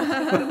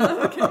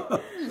 Okay.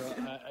 So,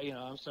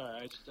 I'm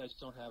sorry. I just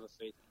don't have a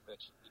faith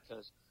conviction,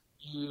 because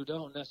you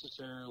don't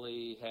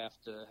necessarily have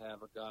to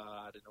have a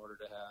God in order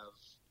to have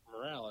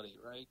morality,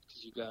 right?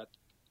 Because you got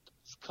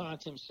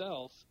Kant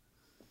himself,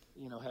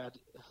 had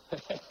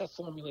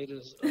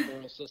formulated a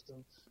moral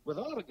system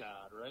without a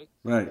God, right?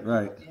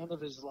 Right. At the end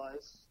of his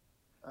life,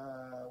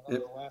 one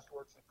of the last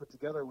works he put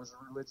together was a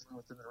religion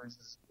within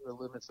the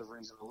limits of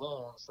reason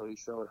alone. So he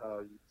showed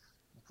how you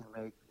can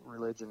make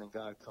religion and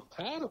God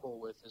compatible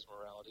with his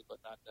morality, but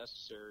not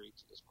necessary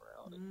to his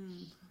morality.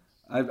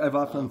 I've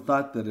often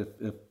thought that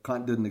if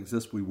Kant didn't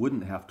exist, we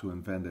wouldn't have to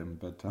invent him.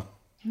 But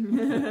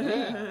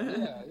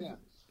yeah.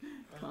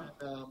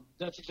 And,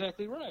 that's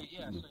exactly right.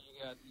 Yeah. So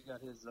you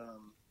got his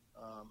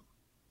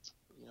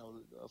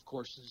of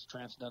course, his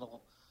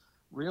transcendental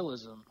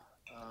realism.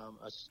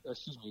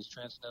 His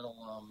transcendental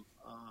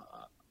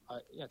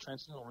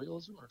transcendental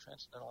realism or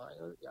transcendental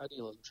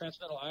idealism.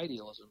 Transcendental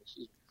idealism,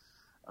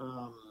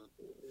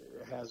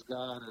 has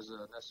God as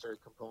a necessary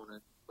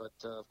component, but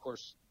of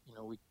course,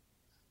 we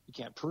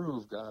can't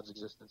prove God's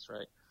existence,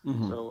 right?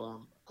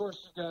 So, of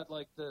course, you got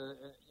a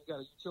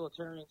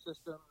utilitarian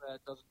system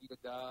that doesn't need a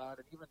God,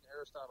 and even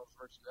Aristotle's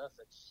virtue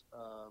ethics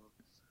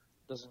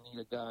doesn't need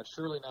a God.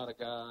 Surely not a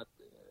God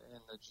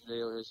in the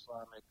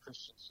Judeo-Islamic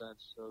Christian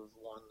sense of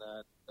one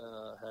that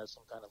has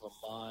some kind of a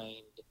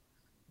mind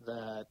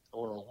that,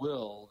 or a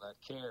will that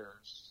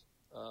cares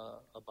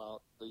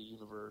about the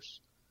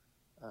universe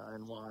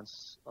and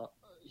wants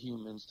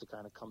humans to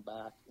kind of come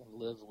back and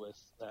live with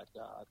that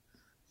God.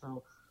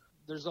 So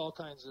there's all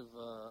kinds of.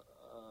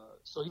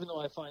 So even though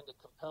I find it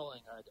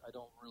compelling, I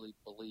don't really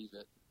believe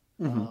it.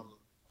 Mm-hmm.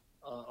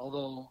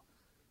 Although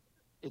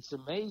it's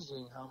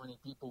amazing how many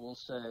people will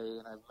say,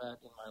 and I've met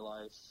in my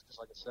life, because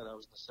like I said, I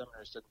was in the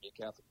seminary studying to be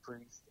a Catholic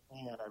priest,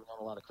 and I've known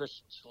a lot of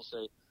Christians who'll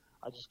say,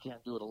 I just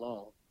can't do it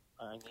alone.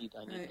 I need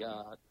Right.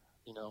 God,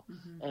 you know.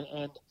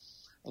 Mm-hmm.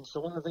 And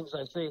so one of the things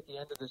I say at the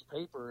end of this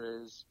paper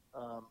is,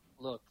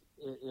 look,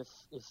 if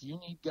you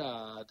need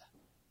God,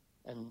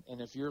 and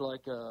if you're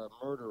like a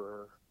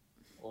murderer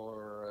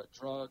or a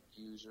drug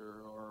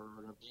user or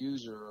an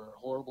abuser or a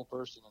horrible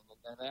person,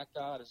 and that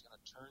God is going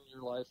to turn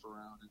your life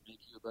around and make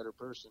you a better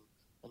person,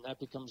 and that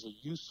becomes a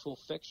useful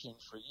fiction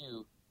for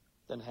you,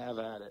 then have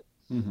at it.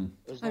 Mm-hmm.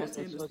 I was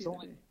saying this the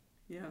other day.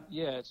 Yeah.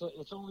 Yeah, it's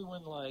only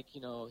when, like,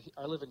 you know,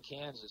 I live in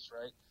Kansas,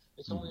 right?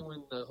 It's only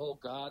when the whole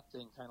God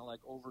thing kind of like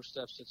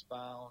oversteps its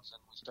bounds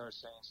and we start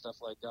saying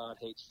stuff like God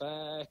hates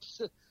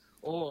facts,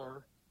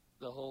 or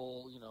the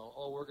whole, you know,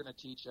 we're going to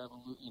teach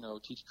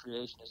teach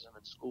creationism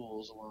in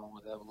schools along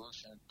with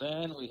evolution.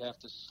 Then we have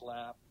to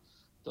slap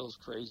those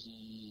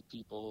crazy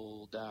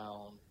people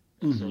down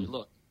and say,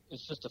 look,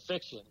 it's just a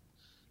fiction.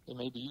 It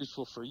may be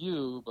useful for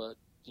you, but,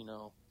 you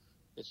know,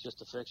 it's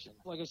just a fiction.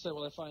 Like I said,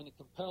 well, I find it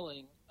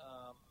compelling.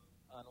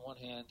 On one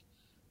hand,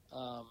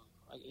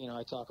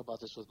 I talk about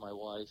this with my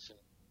wife and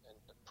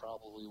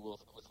probably will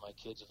with my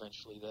kids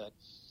eventually, that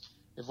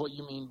if what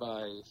you mean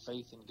by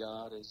faith in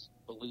God is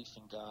belief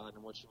in God,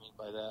 and what you mean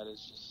by that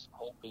is just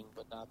hoping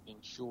but not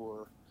being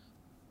sure,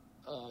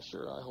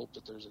 sure, I hope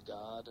that there's a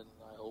God, and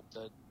I hope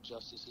that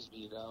justice is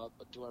meted out,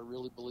 but do I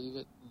really believe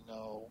it?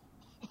 No.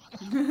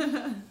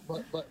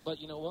 But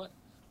you know what?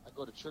 I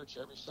go to church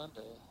every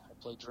Sunday. I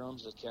play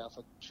drums at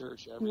Catholic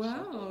church every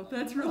Sunday. Wow,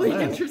 that's really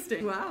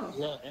interesting. Wow.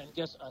 Yeah, and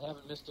guess I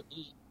haven't missed a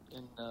beat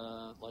in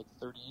like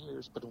 30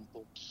 years. But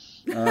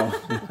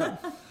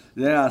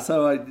yeah.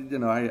 So I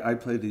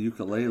play the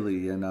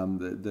ukulele, and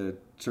the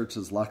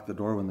churches lock the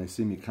door when they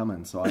see me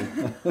coming. So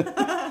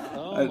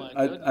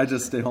I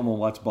just stay home and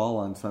watch ball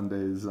on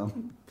Sundays. Oh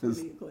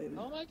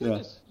my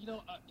goodness! Yeah.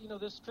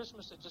 This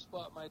Christmas I just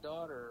bought my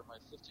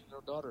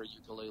 15-year-old daughter, a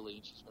ukulele,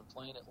 and she's been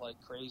playing it like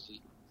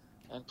crazy,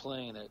 and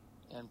playing it.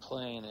 And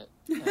playing it,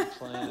 and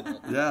playing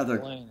it. Yeah,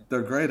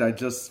 they're great. I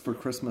just, for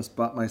Christmas,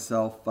 bought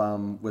myself,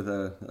 with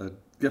a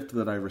gift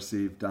that I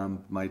received,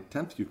 my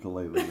 10th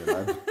ukulele.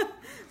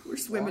 We're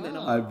swimming in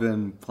them. I've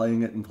been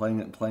playing it and playing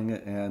it and playing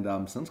it,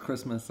 and since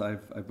Christmas,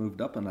 I've moved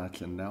up a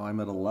notch, and now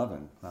I'm at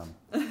 11.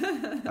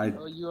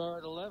 You are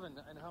at 11,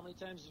 and how many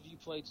times have you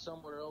played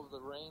Somewhere Over the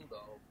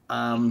Rainbow?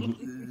 A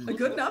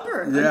good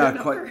number. Yeah,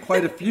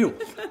 quite a few.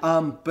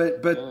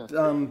 But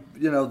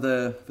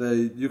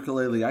the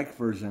ukulele Ike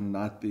version,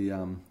 not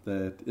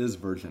the Is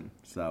version.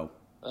 So.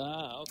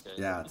 Okay.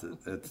 Yeah,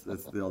 it's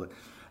the older.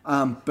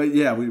 But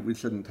yeah, we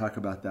shouldn't talk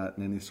about that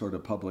in any sort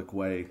of public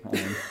way.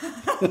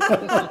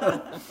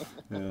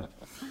 Yeah.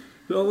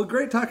 Well,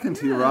 great talking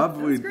to you, Rob.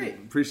 We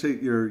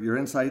appreciate your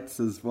insights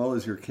as well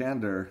as your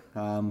candor.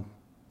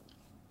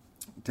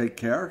 Take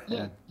care.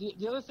 Yeah.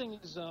 The other thing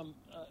is, I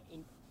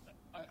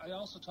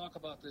also talk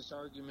about this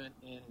argument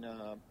in.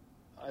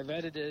 I've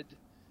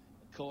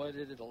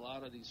co-edited a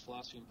lot of these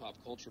philosophy and pop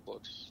culture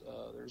books.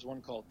 There's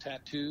one called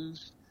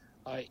Tattoos.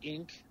 I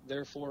ink,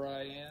 therefore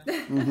I am.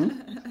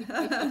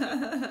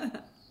 Mm-hmm.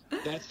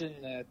 That's in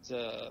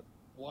that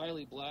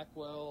Wiley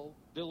Blackwell.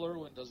 Bill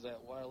Irwin does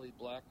that Wiley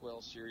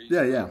Blackwell series.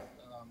 Yeah.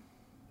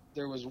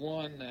 There was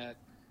one that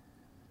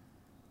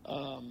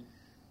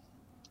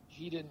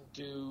he didn't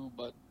do,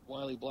 but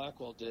Wiley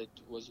Blackwell did.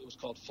 It was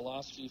called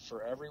Philosophy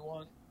for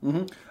Everyone.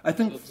 Mm-hmm. I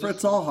think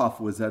Fritz Allhoff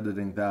was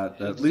editing that,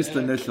 at least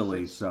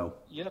initially. So.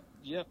 Yep,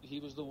 he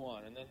was the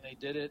one, and then they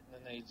did it,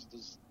 and then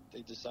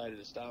they decided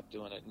to stop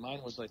doing it.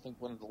 Mine was, I think,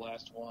 one of the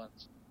last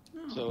ones.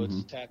 So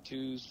it's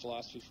Tattoos,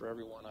 Philosophy for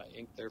Everyone, I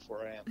ink,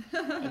 therefore I am.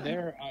 And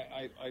there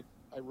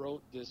I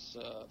wrote this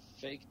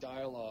fake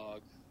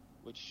dialogue,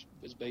 which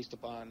is based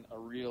upon a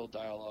real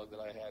dialogue that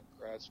I had in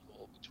grad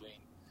school between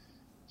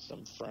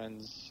some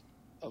friends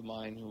of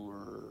mine who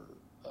were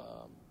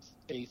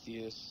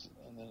atheists,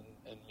 and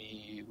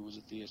me, who was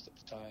a theist at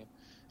the time.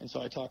 And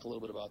so I talk a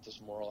little bit about this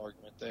moral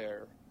argument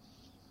there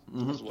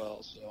as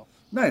well. So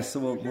nice. So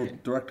we'll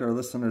direct our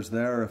listeners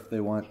there if they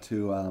want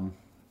to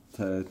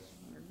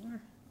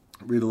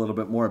read a little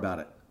bit more about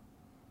it.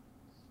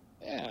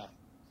 Yeah.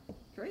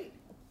 Great.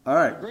 All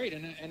right. Great.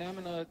 And I'm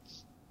gonna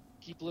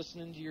keep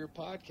listening to your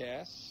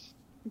podcasts.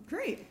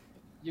 Great.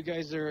 You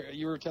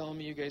were telling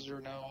me you guys are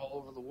now all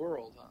over the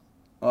world, huh?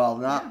 Well,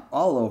 not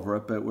all over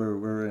it, but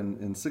we're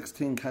in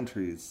 16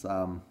 countries.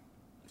 So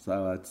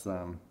it's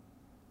a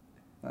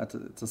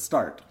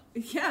start.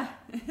 Yeah.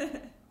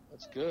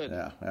 That's good.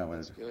 Yeah,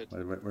 that's good.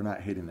 We're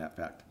not hating that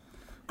fact.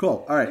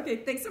 Cool. All right. Okay.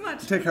 Thanks so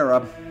much. Take care,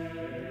 Rob. All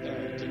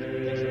right. Thanks so much.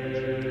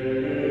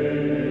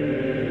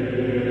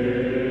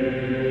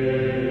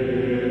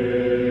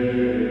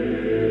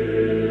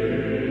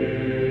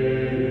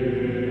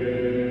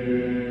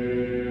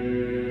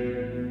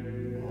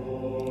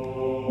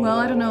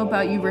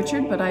 about you,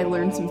 Richard, but I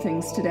learned some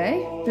things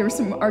today. There were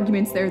some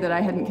arguments there that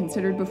I hadn't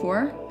considered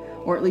before,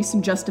 or at least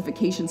some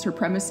justifications for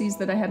premises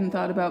that I hadn't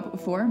thought about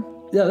before.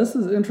 Yeah, this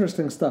is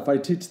interesting stuff. I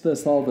teach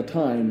this all the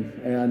time,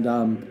 and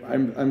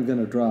I'm going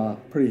to draw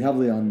pretty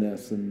heavily on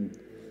this and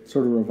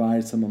sort of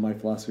revise some of my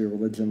philosophy of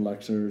religion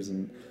lectures,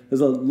 and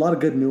there's a lot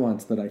of good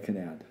nuance that I can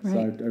add.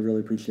 Right. So I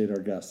really appreciate our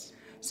guests.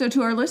 So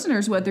to our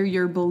listeners, whether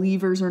you're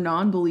believers or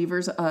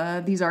non-believers,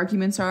 these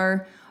arguments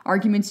are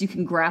arguments you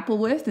can grapple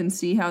with and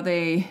see how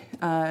they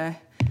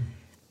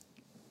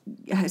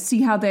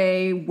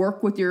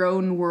work with your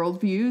own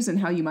worldviews and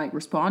how you might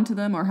respond to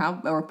them,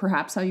 or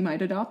perhaps how you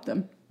might adopt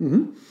them.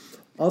 Mm-hmm.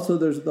 Also,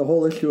 there's the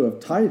whole issue of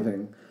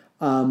tithing.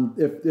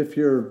 If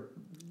you're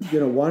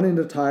wanting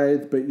to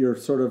tithe, but you're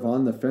sort of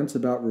on the fence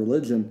about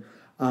religion,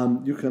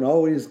 you can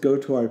always go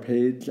to our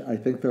page,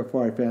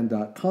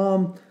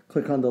 ithinktherefore.ifan.com,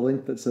 click on the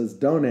link that says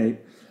donate,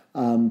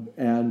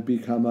 and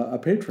become a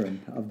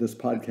patron of this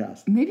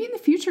podcast. Maybe in the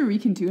future we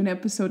can do an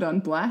episode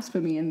on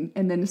blasphemy and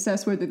then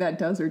assess whether that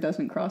does or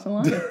doesn't cross a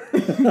line.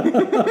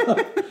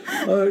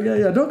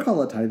 Yeah, don't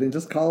call it tithing,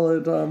 just call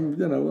it,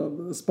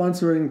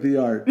 sponsoring the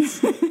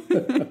arts.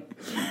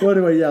 Well,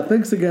 anyway, yeah,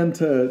 thanks again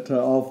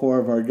to all four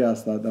of our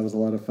guests. That was a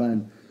lot of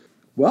fun.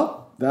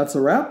 Well, that's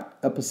a wrap.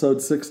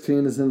 Episode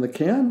 16 is in the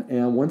can,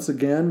 and once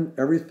again,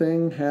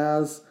 everything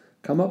has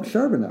come up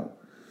Charbonneau.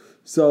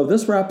 So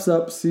this wraps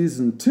up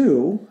Season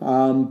 2.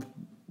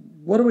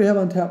 What do we have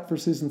on tap for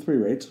Season 3,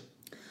 Rach?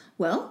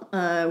 Well,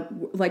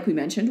 like we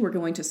mentioned, we're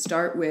going to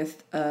start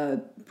with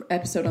an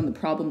episode on the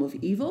problem of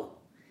evil.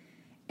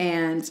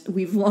 And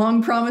we've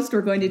long promised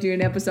we're going to do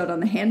an episode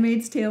on The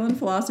Handmaid's Tale and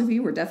philosophy.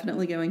 We're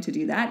definitely going to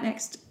do that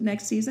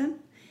next season.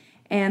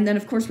 And then,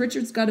 of course,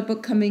 Richard's got a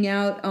book coming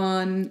out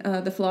on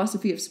the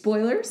philosophy of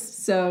spoilers.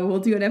 So we'll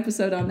do an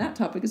episode on that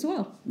topic as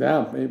well.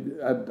 Yeah, maybe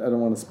I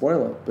don't want to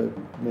spoil it,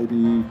 but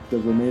maybe the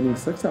remaining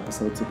 6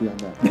 episodes will be on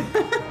that.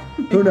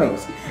 Who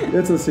knows?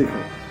 It's a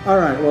secret. All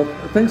right. Well,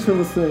 thanks for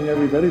listening,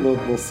 everybody.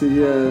 We'll see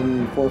you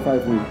in 4 or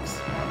 5 weeks.